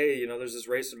Bob said, "Hey, there's this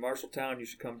race in Marshalltown. You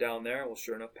should come down there." Well,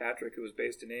 sure enough, Patrick, who was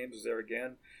based in Ames, was there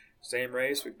again. Same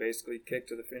race. We basically kicked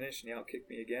to the finish, and he outkicked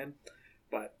me again.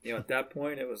 But at that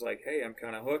point, it was like, hey, I'm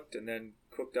kind of hooked. And then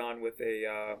hooked on with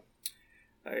a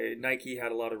Nike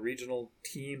had a lot of regional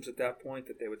teams at that point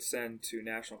that they would send to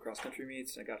national cross country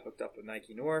meets, and I got hooked up with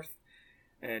Nike North,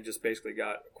 and just basically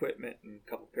got equipment and a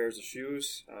couple pairs of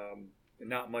shoes, and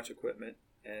not much equipment,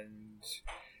 and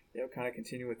kind of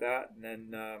continue with that. And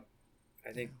then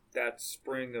I think that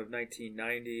spring of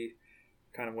 1990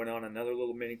 kind of went on another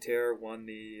little mini tear. Won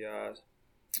the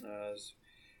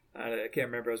I can't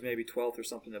remember. I was maybe 12th or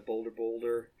something at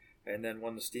Boulder, and then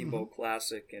won the Steamboat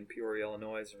Classic in Peoria,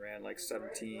 Illinois, and ran like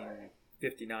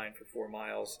 17:59 for 4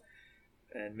 miles,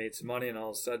 and made some money. And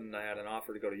all of a sudden, I had an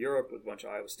offer to go to Europe with a bunch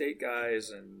of Iowa State guys,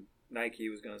 and Nike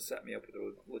was going to set me up with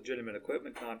a legitimate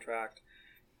equipment contract.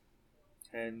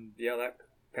 And that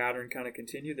pattern kind of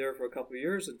continued there for a couple of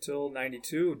years until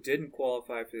 92. Didn't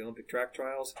qualify for the Olympic track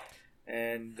trials,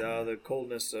 and the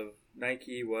coldness of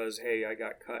Nike was, hey, I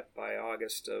got cut by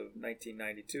August of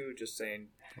 1992, just saying,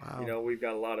 wow. We've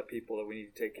got a lot of people that we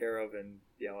need to take care of, and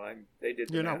they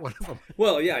did. You're not one of them.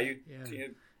 Well, yeah, you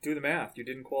do the math. You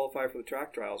didn't qualify for the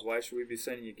track trials. Why should we be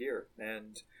sending you gear?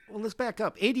 And let's back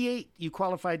up. 88, you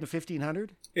qualified in the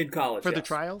 1500 in college for the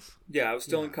trials. Yeah, I was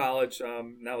still in college.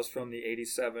 That was from the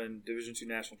 87 Division II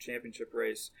National Championship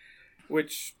race,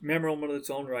 which memorable in its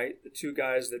own right. The two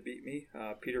guys that beat me,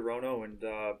 Peter Rono and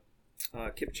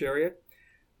Kip Chariot,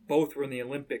 both were in the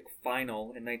Olympic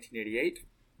final in 1988.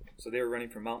 So they were running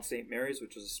from Mount St. Mary's,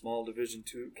 which is a small Division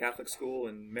II Catholic school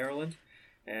in Maryland,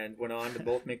 and went on to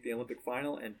both make the Olympic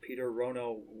final. And Peter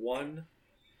Rono won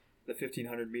the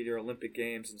 1500-meter Olympic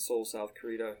Games in Seoul, South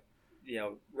Korea,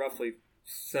 roughly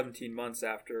 17 months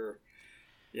after,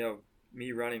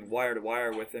 me running wire to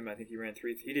wire with him. I think he ran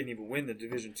 3. He didn't even win the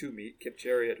Division II meet. Kip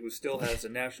Chariot, who still has a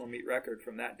national meet record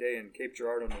from that day in Cape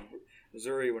Girardeau,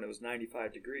 Missouri, when it was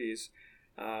 95 degrees,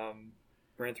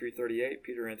 ran 3:38.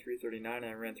 Peter ran 3:39, and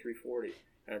I ran 3:40.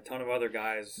 And a ton of other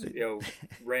guys,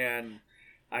 ran.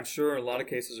 I'm sure in a lot of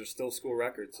cases are still school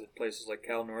records at places like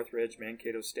Cal Northridge,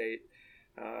 Mankato State.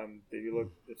 If you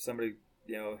look, if somebody,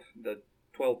 the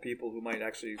 12 people who might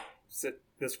actually sit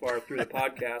this far through the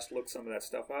podcast, look some of that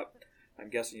stuff up, I'm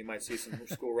guessing you might see some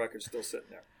school records still sitting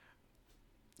there.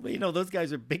 Well, those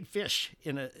guys are big fish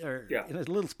in a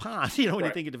little pond, when Right.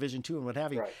 you think of Division II and what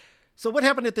have you. Right. So what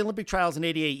happened at the Olympic trials in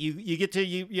 88?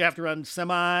 You have to run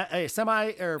semi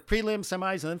or prelim,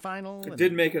 semis, and then final? I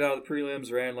did make it out of the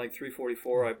prelims, ran like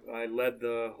 3:44. I led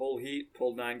the whole heat,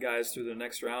 pulled 9 guys through the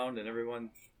next round, and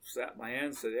everyone sat in my hand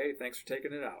and said, hey, thanks for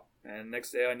taking it out. And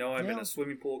next day I know I'm in a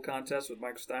swimming pool contest with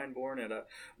Mike Steinborn at a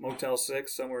Motel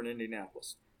 6 somewhere in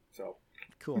Indianapolis. So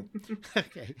cool.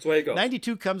 Okay. That's the way it goes.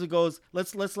 92 comes and goes.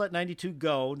 Let's let 92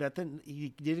 go. Nothing. You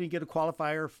didn't get a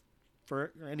qualifier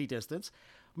for any distance.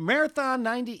 Marathon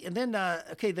 90, and then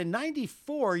then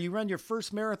 94 you run your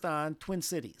first marathon, Twin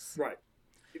Cities. Right.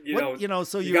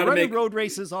 So you're running road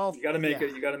races all. You got to make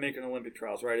it. You got to make an Olympic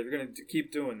trials, right? If you're going to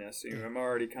keep doing this, I'm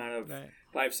already kind of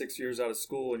 5-6 years out of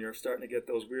school, and you're starting to get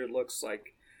those weird looks.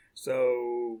 Like,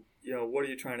 so what are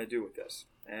you trying to do with this?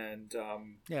 And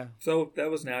so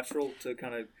that was natural to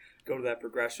kind of go to that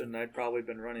progression. I'd probably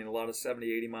been running a lot of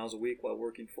 70, 80 miles a week while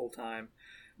working full time.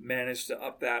 Managed to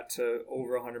up that to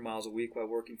over 100 miles a week while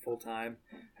working full time.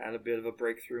 Had a bit of a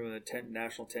breakthrough in the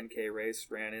national 10K race.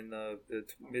 Ran in the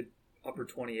upper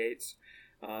 28s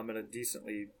at a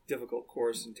decently difficult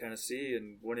course in Tennessee,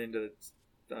 and went into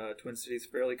Twin Cities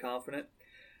fairly confident.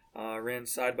 Ran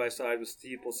side by side with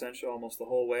Steve Placentia almost the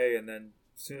whole way, and then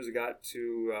as soon as I got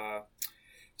to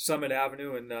Summit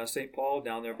Avenue in St. Paul,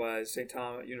 down there by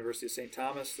University of St.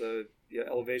 Thomas, the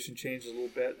elevation changed a little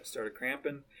bit. I started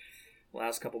cramping.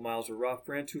 Last couple miles were rough.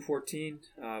 Ran 2:14.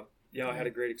 I had a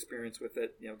great experience with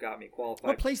it. Got me qualified.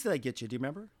 What place did I get you? Do you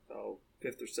remember? Oh,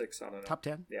 5th or 6th. I don't know. Top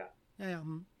 10? Yeah. Yeah.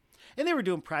 And they were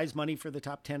doing prize money for the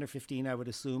top 10 or 15, I would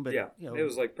assume. But it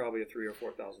was like probably a $3,000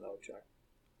 or $4,000 check.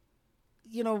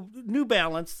 New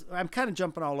Balance. I'm kind of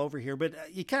jumping all over here, but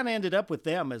you kind of ended up with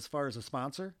them as far as a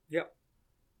sponsor. Yep.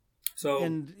 So.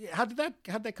 And how did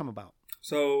that come about?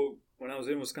 So when I was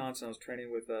in Wisconsin, I was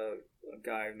training with a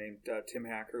guy named Tim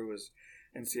Hacker, who was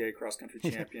NCAA cross country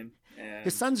champion. And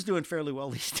his son's doing fairly well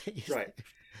these days. Right.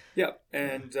 Yeah.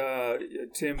 And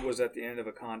Tim was at the end of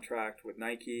a contract with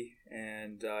Nike,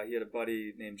 and he had a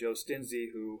buddy named Joe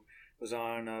Stinzy who was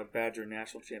on a Badger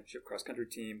National Championship cross country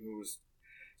team, who was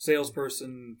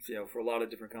salesperson, for a lot of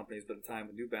different companies, but at the time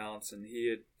with New Balance, and he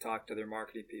had talked to their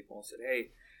marketing people and said, "Hey,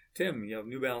 Tim,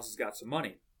 New Balance has got some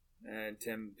money." And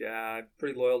Tim, I'm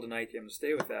pretty loyal to Nike, I'm going to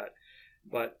stay with that.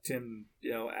 But Tim,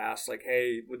 asked like,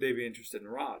 "Hey, would they be interested in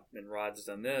Rod? And Rod's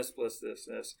done this, plus this.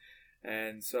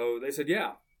 And so they said,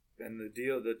 yeah. And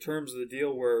the terms of the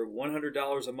deal were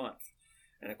 $100 a month,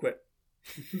 and I quit.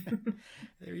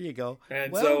 There you go.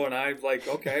 And and I'm like,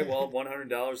 okay, well,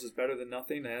 $100 is better than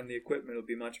nothing, and the equipment will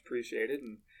be much appreciated.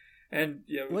 And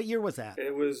what year was that?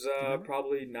 It was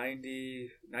probably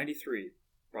 93,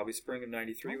 probably spring of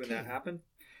 93 when that happened.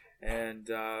 And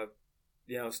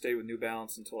stayed with New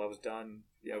Balance until I was done,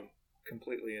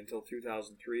 completely until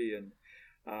 2003. And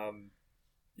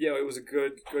it was a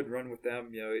good run with them.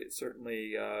 It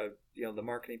certainly the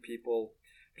marketing people,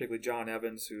 particularly John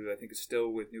Evans, who I think is still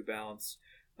with New Balance,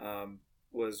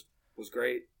 was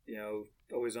great.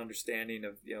 Always understanding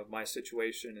of my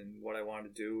situation and what I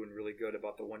wanted to do, and really good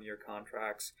about the 1-year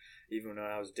contracts. Even when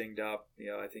I was dinged up,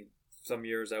 I think some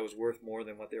years I was worth more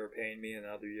than what they were paying me, and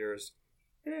other years,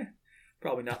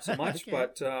 probably not so much. Okay.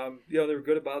 But they were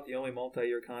good about the only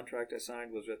multi-year contract I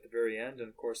signed was at the very end, and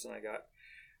of course then I got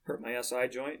hurt my SI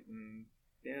joint, and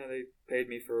they paid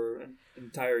me for an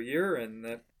entire year, and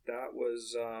that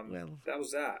was that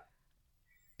was that.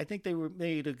 I think they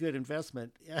made a good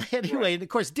investment. Anyway, right. And of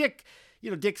course Dick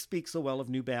speaks so well of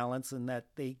New Balance, and that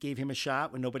they gave him a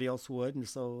shot when nobody else would, and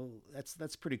so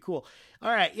that's pretty cool. All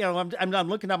right, I'm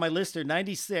looking at my list here.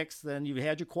 96. Then you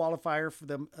had your qualifier for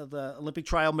the Olympic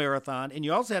Trial Marathon, and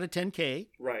you also had a 10K.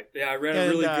 Right. Yeah, I ran a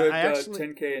really good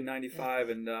 10K in 95,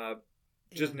 and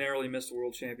just narrowly missed the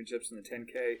World Championships in the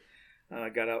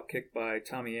 10K. Got out kicked by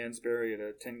Tommy Ansberry at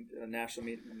a national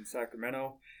meet in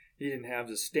Sacramento. He didn't have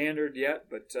the standard yet,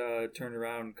 but turned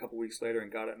around a couple weeks later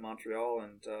and got it in Montreal,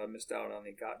 and missed out on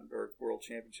the Gothenburg World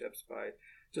Championships by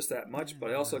just that much. But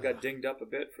I also got dinged up a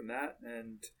bit from that,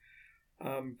 and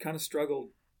kind of struggled,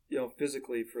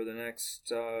 physically for the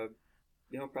next,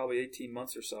 probably 18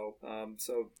 months or so.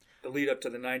 So the lead up to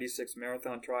the 96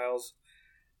 marathon trials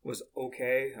was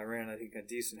okay. I ran, I think, a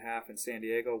decent half in San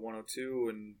Diego, 1:02,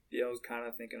 and I was kind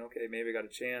of thinking, okay, maybe I got a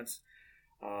chance.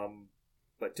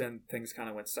 But then things kind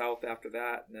of went south after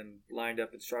that, and then lined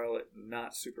up in Charlotte,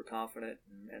 not super confident,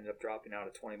 and ended up dropping out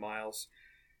at 20 miles.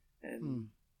 And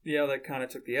that kind of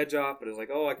took the edge off, but it was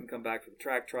like, I can come back for the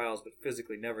track trials, but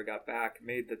physically never got back.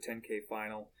 Made the 10K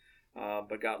final,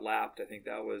 but got lapped. I think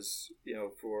that was,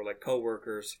 for like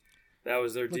coworkers, that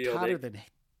was their deal.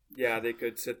 They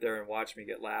could sit there and watch me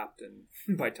get lapped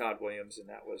and by Todd Williams, and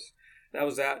that was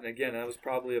that. And again, that was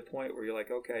probably a point where you're like,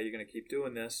 okay, you're going to keep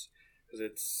doing this because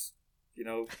it's,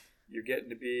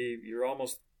 you're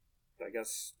almost, I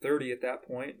guess, 30 at that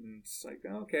point, and it's like,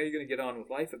 okay, you're going to get on with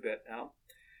life a bit now.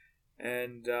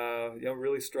 And,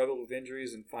 really struggled with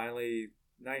injuries, and finally,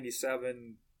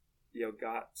 97,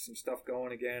 got some stuff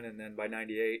going again, and then by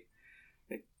 98,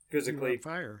 physically,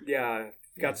 fire.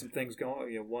 Got some things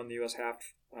going, won the U.S.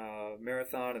 half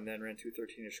marathon, and then ran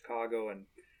 2:13 in Chicago, and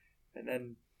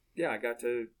then, I got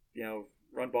to,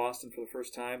 run Boston for the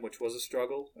first time, which was a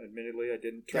struggle. Admittedly, I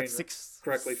didn't train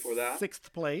correctly for that.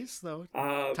 6th place, though.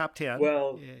 Top 10.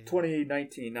 Well,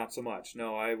 2019, not so much.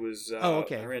 No, I was.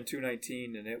 Okay. I ran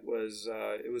 2:19, and it was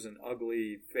an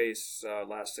ugly face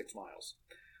last 6 miles.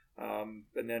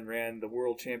 And then ran the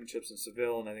World Championships in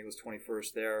Seville, and I think it was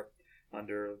 21st there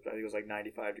under, I think it was like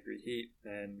 95-degree heat,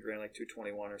 and ran like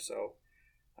 2:21 or so.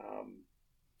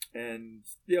 And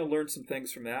learned some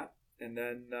things from that, and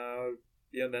then.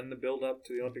 Then the build up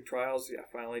to the Olympic trials, I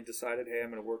finally decided, hey,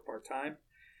 I'm going to work part-time.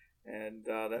 And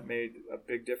that made a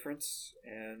big difference.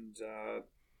 And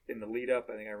in the lead up,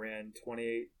 I think I ran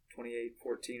 28,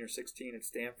 14 or 16 at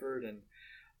Stanford. And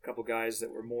a couple guys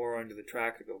that were more under the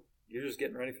track, I go, you're just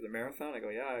getting ready for the marathon? I go,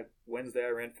 yeah. Wednesday I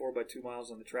ran 4x2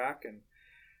 miles on the track, and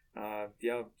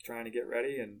trying to get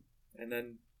ready. And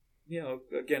then,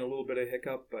 again, a little bit of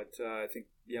hiccup, but I think,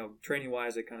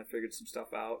 training-wise, I kind of figured some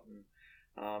stuff out, and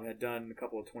had done a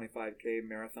couple of 25K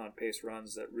marathon pace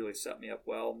runs that really set me up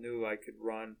well. Knew I could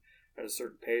run at a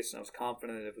certain pace, and I was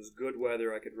confident that if it was good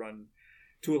weather, I could run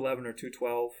 2:11 or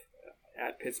 2:12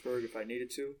 at Pittsburgh if I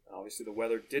needed to. Obviously, the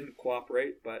weather didn't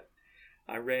cooperate, but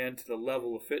I ran to the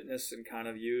level of fitness and kind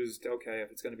of used, okay,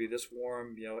 if it's going to be this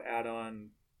warm, add on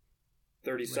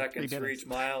 30 seconds for each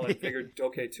mile, and figured,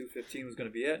 okay, 2:15 was going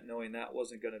to be it, knowing that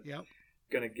wasn't going to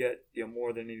going to get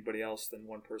more than anybody else than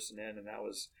one person in, and that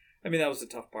was the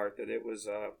tough part. That it was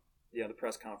the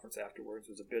press conference afterwards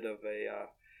was a bit of a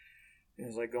it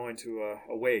was like going to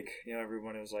a wake.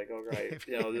 Everyone was like, "Oh, right,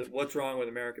 what's wrong with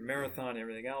American Marathon and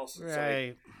everything else?" It's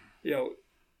right. Like,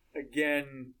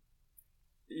 again,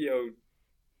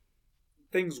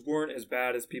 things weren't as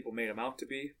bad as people made them out to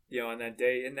be. On that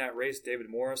day, in that race, David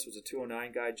Morris was a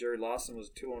 209 guy. Jerry Lawson was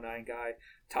a 209 guy.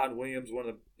 Todd Williams, one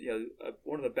of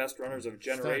the best runners of a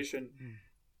generation,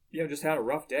 just had a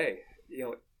rough day.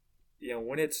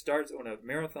 When a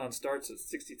marathon starts at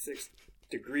 66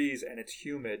 degrees and it's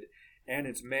humid and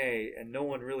it's May and no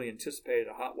one really anticipated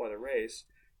a hot weather race,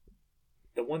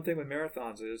 the one thing with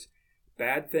marathons is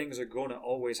bad things are going to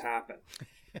always happen,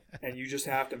 and you just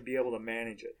have to be able to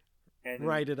manage it. And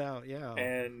write it out, yeah.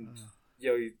 And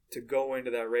to go into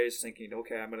that race thinking,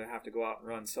 okay, I'm going to have to go out and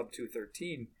run sub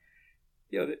 2:13.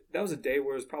 That was a day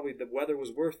where the weather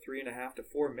was worth 3.5 to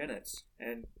 4 minutes,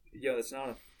 and it's not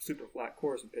a super flat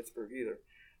course in Pittsburgh either.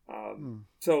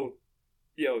 So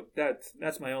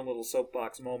that's my own little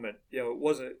soapbox moment.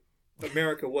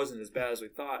 America wasn't as bad as we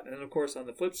thought, and then of course on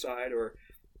the flip side, or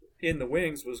in the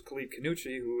wings, was Khalid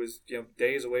Kanuchi, who was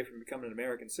days away from becoming an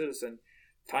American citizen.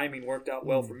 Timing worked out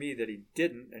well for me that he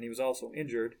didn't, and he was also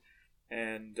injured.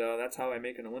 And that's how I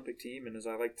make an Olympic team. And as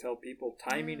I like to tell people,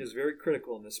 timing is very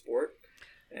critical in this sport.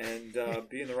 And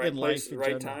be in the right place at the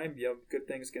right time, good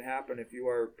things can happen if you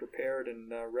are prepared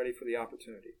and ready for the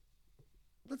opportunity.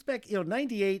 Let's back,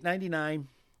 98, 99,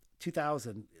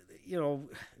 2000.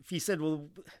 If you said, well,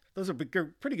 those are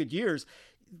pretty good years.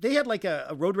 They had like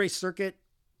a road race circuit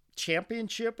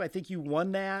championship. I think you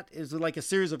won that. Is like a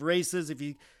series of races. If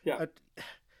you,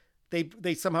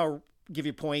 they somehow give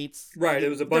you points. Right. It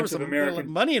was a bunch of American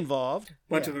money involved.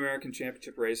 Bunch of American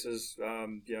championship races.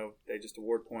 They just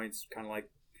award points, kind of like,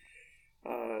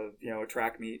 a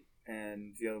track meet,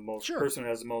 and the person who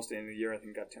has the most at the end of the year, I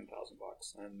think, got $10,000.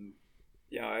 And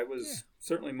I was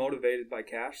certainly motivated by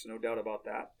cash, no doubt about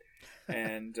that.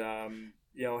 And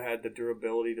had the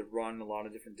durability to run a lot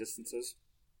of different distances.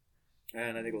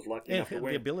 And I think I was lucky enough to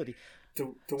win. The ability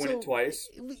to win it twice.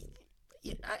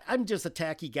 I'm just a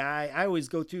tacky guy. I always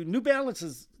go through New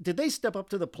Balances. Did they step up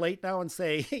to the plate now and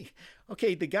say, hey,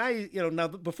 okay, the guy, now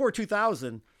before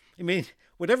 2000, I mean,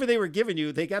 whatever they were giving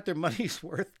you, they got their money's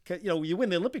worth. You win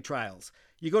the Olympic trials.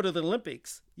 You go to the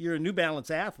Olympics. You're a New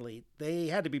Balance athlete. They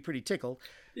had to be pretty tickled.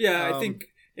 Yeah, I think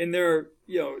in their,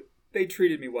 they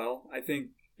treated me well. I think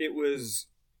it was,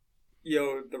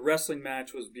 the wrestling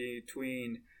match was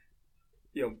between,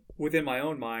 within my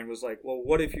own mind was like, well,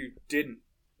 what if you didn't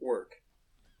work?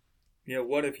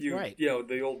 What if you,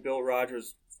 the old Bill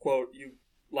Rogers quote, you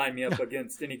line me up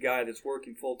against any guy that's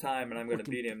working full time and I'm going to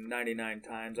beat him 99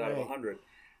 times out of 100.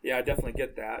 Yeah, I definitely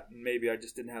get that. And maybe I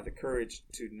just didn't have the courage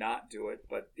to not do it.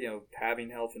 But, having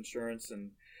health insurance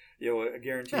and, a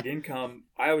guaranteed income,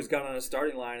 I always got on a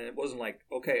starting line, and it wasn't like,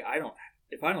 okay,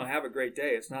 if I don't have a great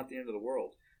day, it's not the end of the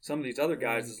world. Some of these other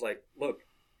guys is like, look,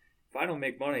 if I don't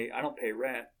make money, I don't pay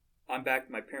rent. I'm back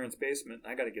to my parents' basement.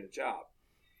 I got to get a job.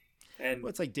 And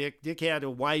it's like Dick. Dick had a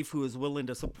wife who was willing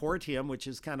to support him, which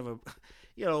is kind of a,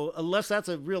 unless that's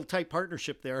a real tight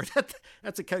partnership there,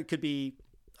 could be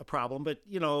a problem. But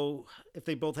if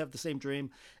they both have the same dream,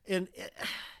 and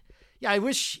I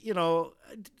wish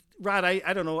Rod.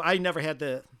 I don't know. I never had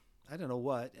I don't know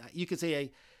what you could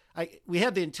say. We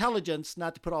had the intelligence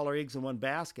not to put all our eggs in one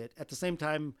basket. At the same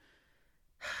time,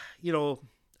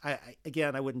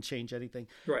 I wouldn't change anything.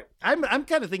 Right. I'm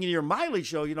kind of thinking your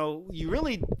mileage though,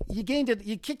 you gained it,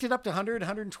 you kicked it up to 100,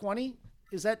 120.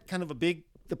 Is that kind of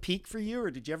the peak for you,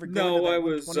 or did you ever go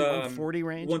into that 140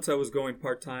 range? Once I was going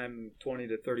part-time 20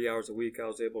 to 30 hours a week, I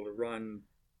was able to run,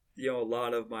 a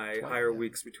lot of my higher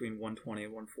weeks between 120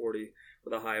 and 140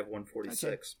 with a high of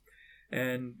 146. Okay.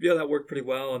 And that worked pretty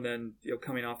well. And then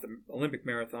coming off the Olympic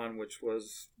marathon, which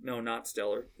was not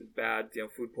stellar, bad,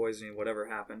 food poisoning, whatever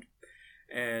happened.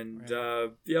 And,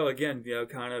 again,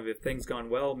 kind of if things gone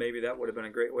well, maybe that would have been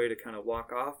a great way to kind of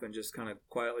walk off and just kind of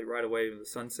quietly ride away to the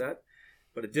sunset.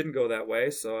 But it didn't go that way.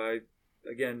 So I,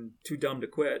 again, too dumb to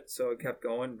quit. So I kept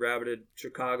going, rabbited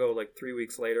Chicago like 3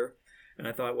 weeks later. And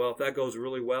I thought, well, if that goes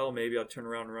really well, maybe I'll turn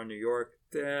around and run New York.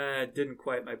 My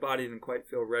body didn't quite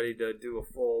feel ready to do a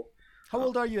full. How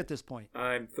old are you at this point?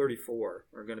 I'm 34.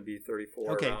 We're going to be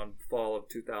 34 around fall of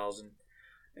 2000.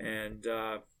 And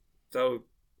so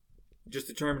just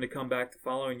determined to come back the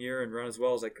following year and run as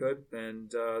well as I could.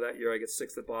 And that year I get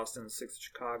 6th at Boston, 6th at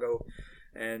Chicago.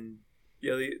 And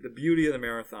the beauty of the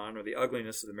marathon, or the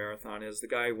ugliness of the marathon, is the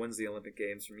guy who wins the Olympic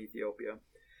Games from Ethiopia.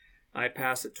 I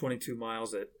passed at 22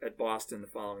 miles at Boston the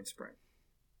following spring.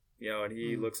 and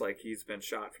he looks like he's been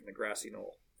shot from the grassy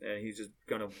knoll, and he's just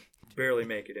going to barely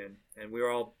make it in. And we were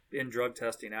all in drug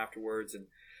testing afterwards, and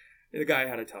the guy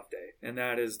had a tough day. And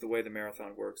that is the way the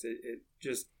marathon works. It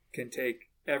just can take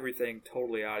everything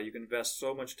totally out. You can invest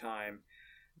so much time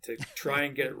to try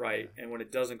and get it right, and when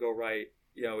it doesn't go right,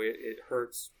 it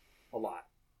hurts a lot.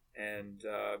 And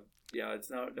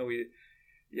it's not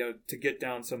to get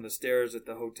down some of the stairs at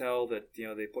the hotel that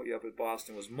they put you up in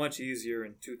Boston was much easier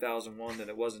in 2001 than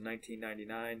it was in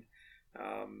 1999.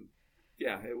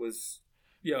 It was.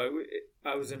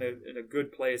 I was in a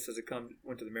good place as it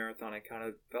went to the marathon. I kind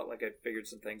of felt like I figured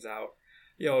some things out.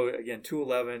 Again,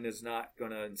 2:11 is not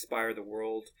going to inspire the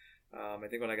world. I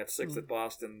think when I got sixth at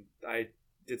Boston, I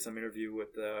did some interview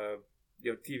with the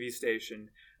TV station,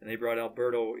 and they brought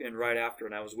Alberto in right after,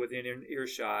 and I was within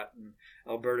earshot, and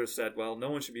Alberto said, well,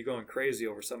 no one should be going crazy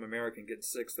over some American getting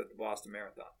sixth at the Boston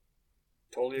Marathon.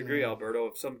 Totally agree, Alberto.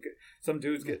 If some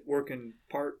dudes get working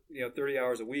 30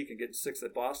 hours a week and getting sixth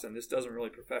at Boston, this doesn't really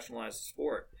professionalize the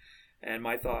sport. And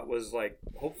my thought was like,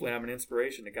 hopefully I'm an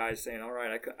inspiration to guys saying, all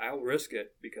right, I'll risk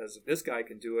it, because if this guy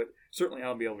can do it, certainly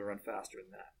I'll be able to run faster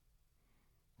than that.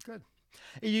 Good.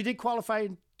 You did qualify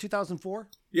in 2004?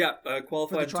 Yeah, I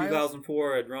qualified in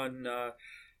 2004. I'd run,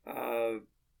 I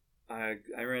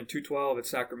ran 2:12 at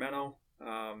Sacramento,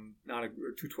 not a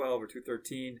 2:12 or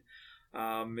 2:13.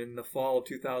 In the fall of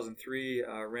 2003,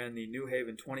 ran the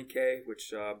DeHaven 20K,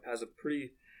 which has a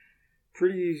pretty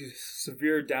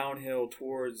severe downhill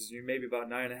towards maybe about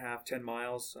 9.5, 10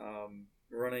 miles,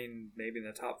 running maybe in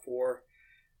the top 4,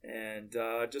 and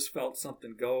just felt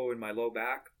something go in my low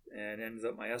back, and ends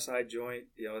up my SI joint,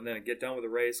 and then I get done with the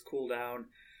race, cool down,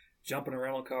 jump in a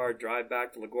rental car, drive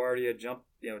back to LaGuardia,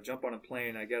 jump on a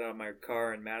plane. I get out of my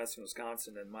car in Madison,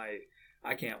 Wisconsin, and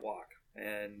I can't walk,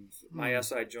 and my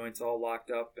SI joint's all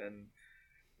locked up, and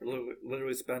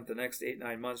literally spent the next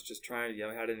 8-9 months just trying to,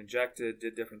 had it injected,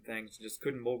 did different things, just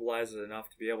couldn't mobilize it enough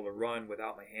to be able to run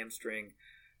without my hamstring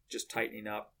just tightening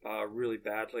up really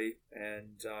badly.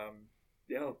 And,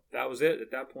 that was it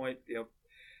at that point.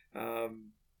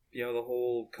 The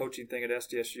whole coaching thing at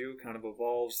SDSU kind of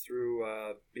evolves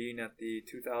through being at the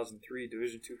 2003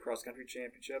 Division II Cross Country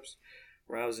Championships,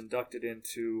 where I was inducted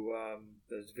into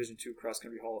the Division II Cross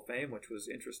Country Hall of Fame, which was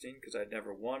interesting because I'd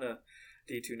never won a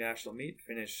D2 national meet.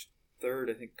 Finished third,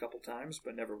 I think, a couple times,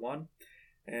 but never won.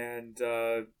 And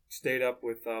stayed up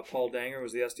with Paul Danger, who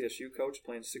was the SDSU coach,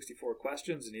 playing 64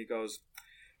 questions, and he goes,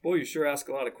 "Boy, you sure ask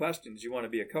a lot of questions. You want to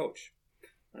be a coach?"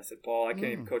 I said, "Paul, I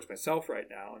can't even coach myself right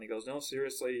now." And he goes, "No,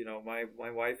 seriously,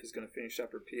 my wife is going to finish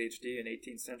up her PhD in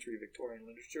 18th century Victorian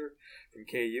literature from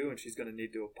KU, and she's going to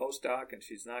need to do a postdoc, and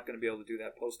she's not going to be able to do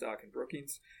that postdoc in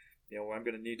Brookings. I'm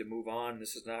going to need to move on.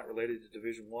 This is not related to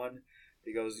Division I."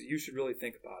 He goes, "You should really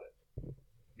think about it."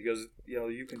 He goes,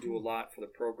 "You can do a lot for the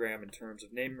program in terms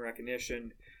of name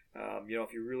recognition.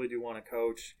 If you really do want to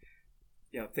coach,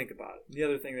 think about it." The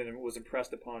other thing that was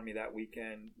impressed upon me that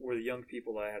weekend were the young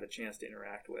people that I had a chance to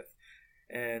interact with,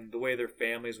 and the way their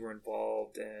families were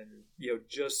involved, and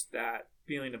just that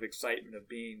feeling of excitement of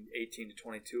being 18 to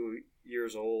 22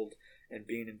 years old and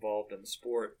being involved in the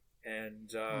sport.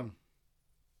 And I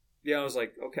was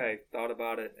like, okay, thought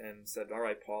about it and said, "All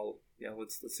right, Paul,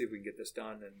 let's see if we can get this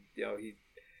done." And he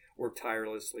worked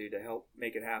tirelessly to help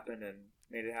make it happen, and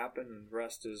made it happen, and the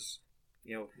rest is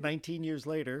 19 years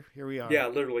later, here we are. Yeah,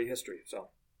 literally history.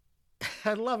 So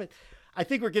I love it. I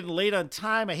think we're getting late on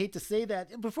time. I hate to say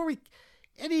that. Before Dick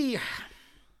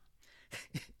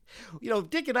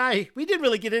and I, we didn't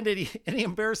really get into any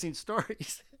embarrassing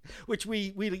stories, which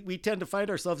we tend to find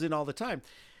ourselves in all the time.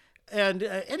 And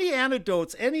any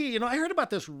anecdotes, I heard about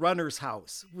this runner's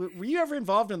house. Were you ever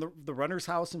involved in the runner's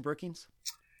house in Brookings?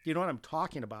 Do you know what I'm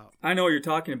talking about? I know what you're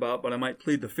talking about, but I might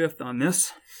plead the fifth on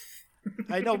this.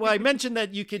 I know. Well, I mentioned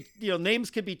that you could,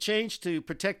 names could be changed to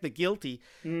protect the guilty,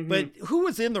 but who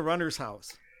was in the runner's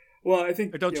house? Well, I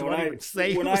think, or don't you want to even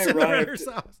say when who was in the runner's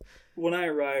house? When I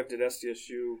arrived at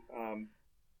SDSU,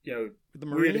 the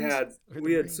Marines?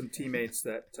 we had some teammates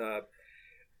that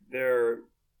their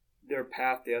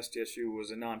path to SDSU was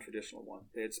a non-traditional one.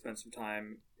 They had spent some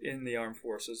time in the armed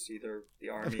forces, either the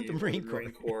Army the or Marine the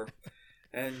Marine Corps.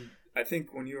 And I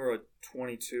think when you're a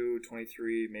 22,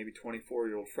 23, maybe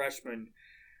 24-year-old freshman,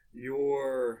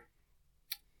 your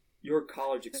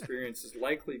college experience is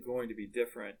likely going to be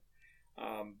different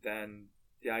than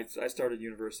I started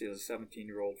university as a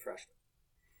 17-year-old freshman.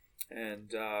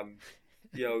 And,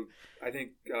 I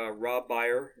think Rob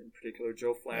Byer, in particular,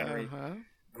 Joe Flannery,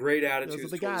 great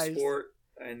attitudes towards sport,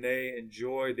 and they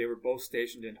were both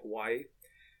stationed in Hawaii.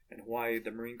 In Hawaii,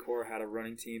 the Marine Corps had a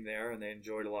running team there, and they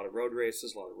enjoyed a lot of road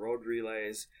races, a lot of road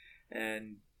relays,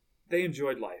 and they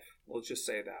enjoyed life. Let's just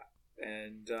say that.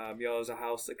 And, it was a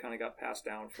house that kind of got passed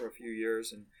down for a few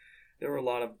years, and there were a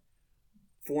lot of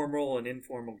formal and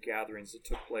informal gatherings that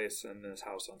took place in this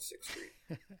house on 6th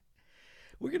Street.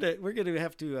 We're gonna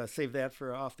have to save that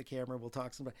for off the camera. We'll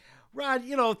talk some. Rod,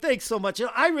 thanks so much.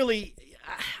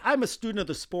 I'm a student of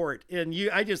the sport, and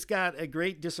I just got a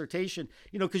great dissertation.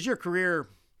 Because your career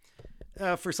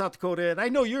for South Dakota, and I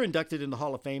know you're inducted in the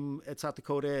Hall of Fame at South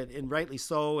Dakota, and rightly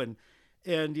so. And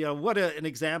what an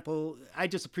example. I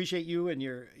just appreciate you and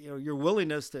your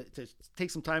willingness to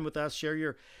take some time with us, share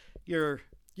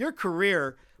your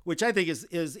career, which I think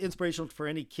is inspirational for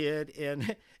any kid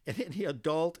and any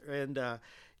adult, and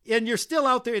you're still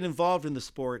out there and involved in the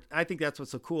sport. I think that's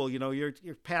what's so cool. You're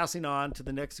passing on to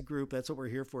the next group. That's what we're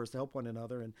here for, is to help one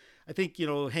another. And I think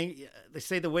they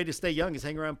say the way to stay young is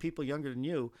hang around people younger than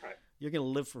you. Right. You're going to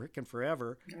live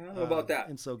forever. I don't know about that.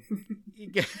 And so,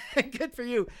 good for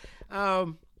you.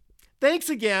 Thanks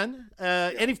again.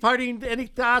 Any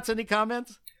thoughts? Any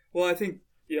comments? Well, I think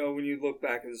when you look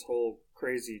back at this whole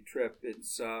crazy trip,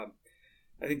 it's I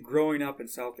think growing up in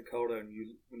South Dakota, and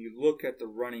when you look at the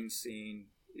running scene,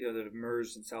 that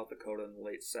emerged in South Dakota in the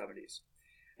late 70s,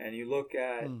 and you look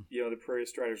at the Prairie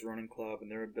Striders Running Club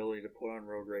and their ability to put on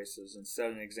road races and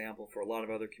set an example for a lot of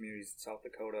other communities in South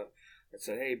Dakota that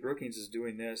said, hey, Brookings is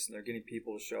doing this, and they're getting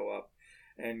people to show up.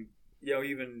 And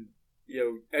even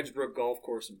Edgebrook Golf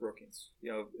Course in Brookings,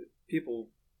 people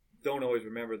don't always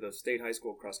remember the state high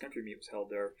school cross country meet was held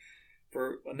there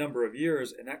for a number of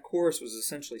years, and that course was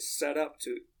essentially set up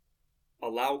to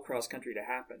allow cross country to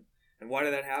happen. And why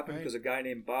did that happen? Because a guy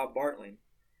named Bob Bartling,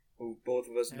 who both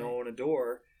of us know and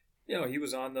adore, he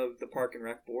was on the park and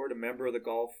rec board, a member of the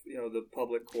golf, the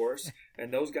public course,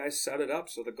 and those guys set it up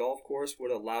so the golf course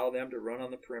would allow them to run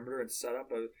on the perimeter and set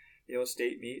up a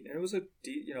state meet. And it was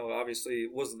obviously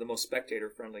it wasn't the most spectator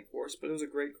friendly course, but it was a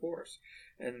great course.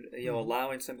 And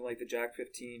allowing something like the Jack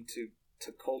 15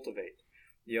 to cultivate.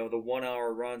 The 1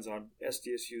 hour runs on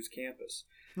SDSU's campus.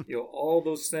 All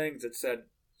those things that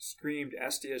screamed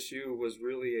SDSU was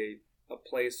really a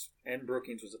place, and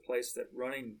Brookings was a place that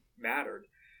running mattered.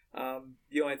 I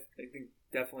think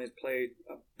definitely has played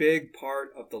a big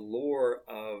part of the lore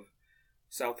of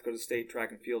South Dakota State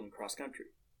track and field and cross country.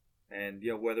 And,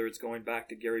 whether it's going back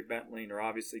to Gary Bentling or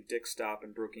obviously Dick Stopp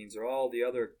and Brookings or all the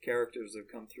other characters that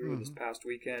have come through this past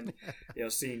weekend,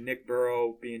 seeing Nick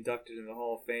Burrow be inducted in the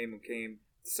Hall of Fame, who came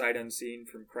sight unseen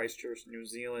from Christchurch, New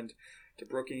Zealand to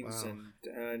Brookings,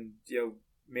 and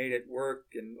made it work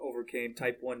and overcame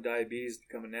type 1 diabetes to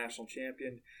become a national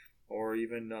champion. Or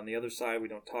even on the other side, you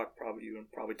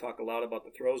don't probably talk a lot about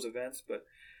the throws events, but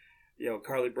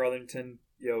Carly Brotherton,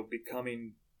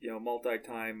 becoming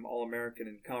multi-time All-American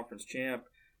and conference champ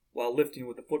while lifting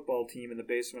with the football team in the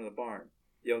basement of the barn.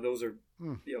 Those are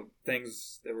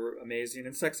things that were amazing.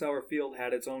 And 6 Hour Field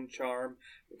had its own charm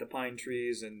with the pine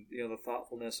trees and the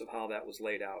thoughtfulness of how that was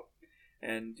laid out.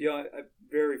 And I'm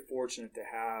very fortunate to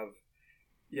have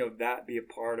that be a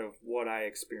part of what I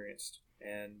experienced.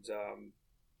 And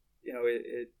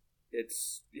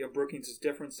it's Brookings is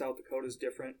different, South Dakota is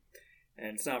different,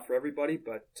 and it's not for everybody,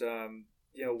 but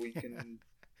we can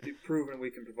we've proven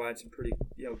we can provide some pretty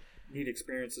neat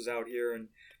experiences out here,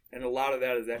 and a lot of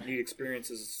that is that neat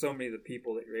experiences of so many of the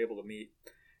people that you're able to meet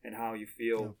and how you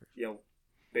feel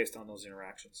based on those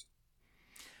interactions.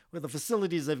 Well, the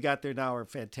facilities they've got there now are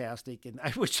fantastic, and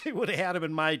I wish they would have had them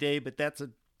in my day, but that's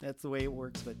the way it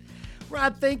works. But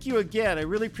Rod, thank you again. I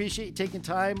really appreciate you taking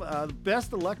time.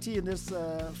 Best of luck to you in this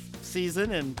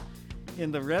season and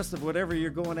in the rest of whatever you're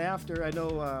going after. I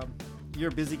know you're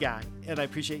a busy guy, and I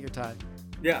appreciate your time.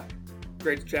 Yeah.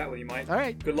 Great to chat with you, Mike. All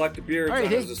right. Good luck to Beards on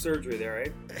the surgery there,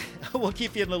 right? We'll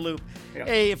keep you in the loop. Yep.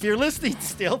 Hey, if you're listening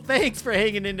still, thanks for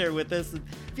hanging in there with us. And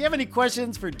if you have any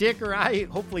questions for Dick or I,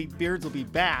 hopefully Beards will be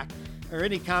back, or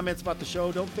any comments about the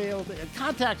show, don't fail to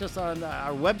contact us on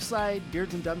our website,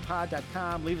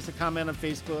 beardsanddunpod.com. Leave us a comment on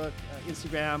Facebook,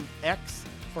 Instagram, X,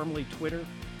 formerly Twitter.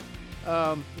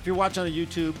 If you're watching on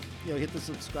YouTube, hit the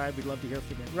subscribe. We'd love to hear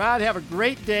from you. Rod, have a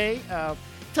great day.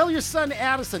 Tell your son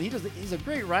Addison, he's a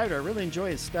great rider. I really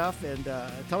enjoy his stuff, and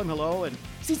tell him hello. And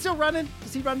is he still running?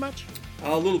 Does he run much?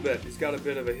 A little bit. He's got a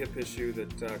bit of a hip issue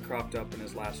that cropped up in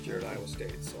his last year at Iowa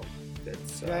State. So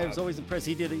it's, I was always impressed.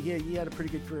 He had a pretty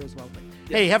good career as well. But,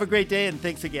 Hey, have a great day, and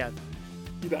thanks again.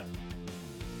 You bet.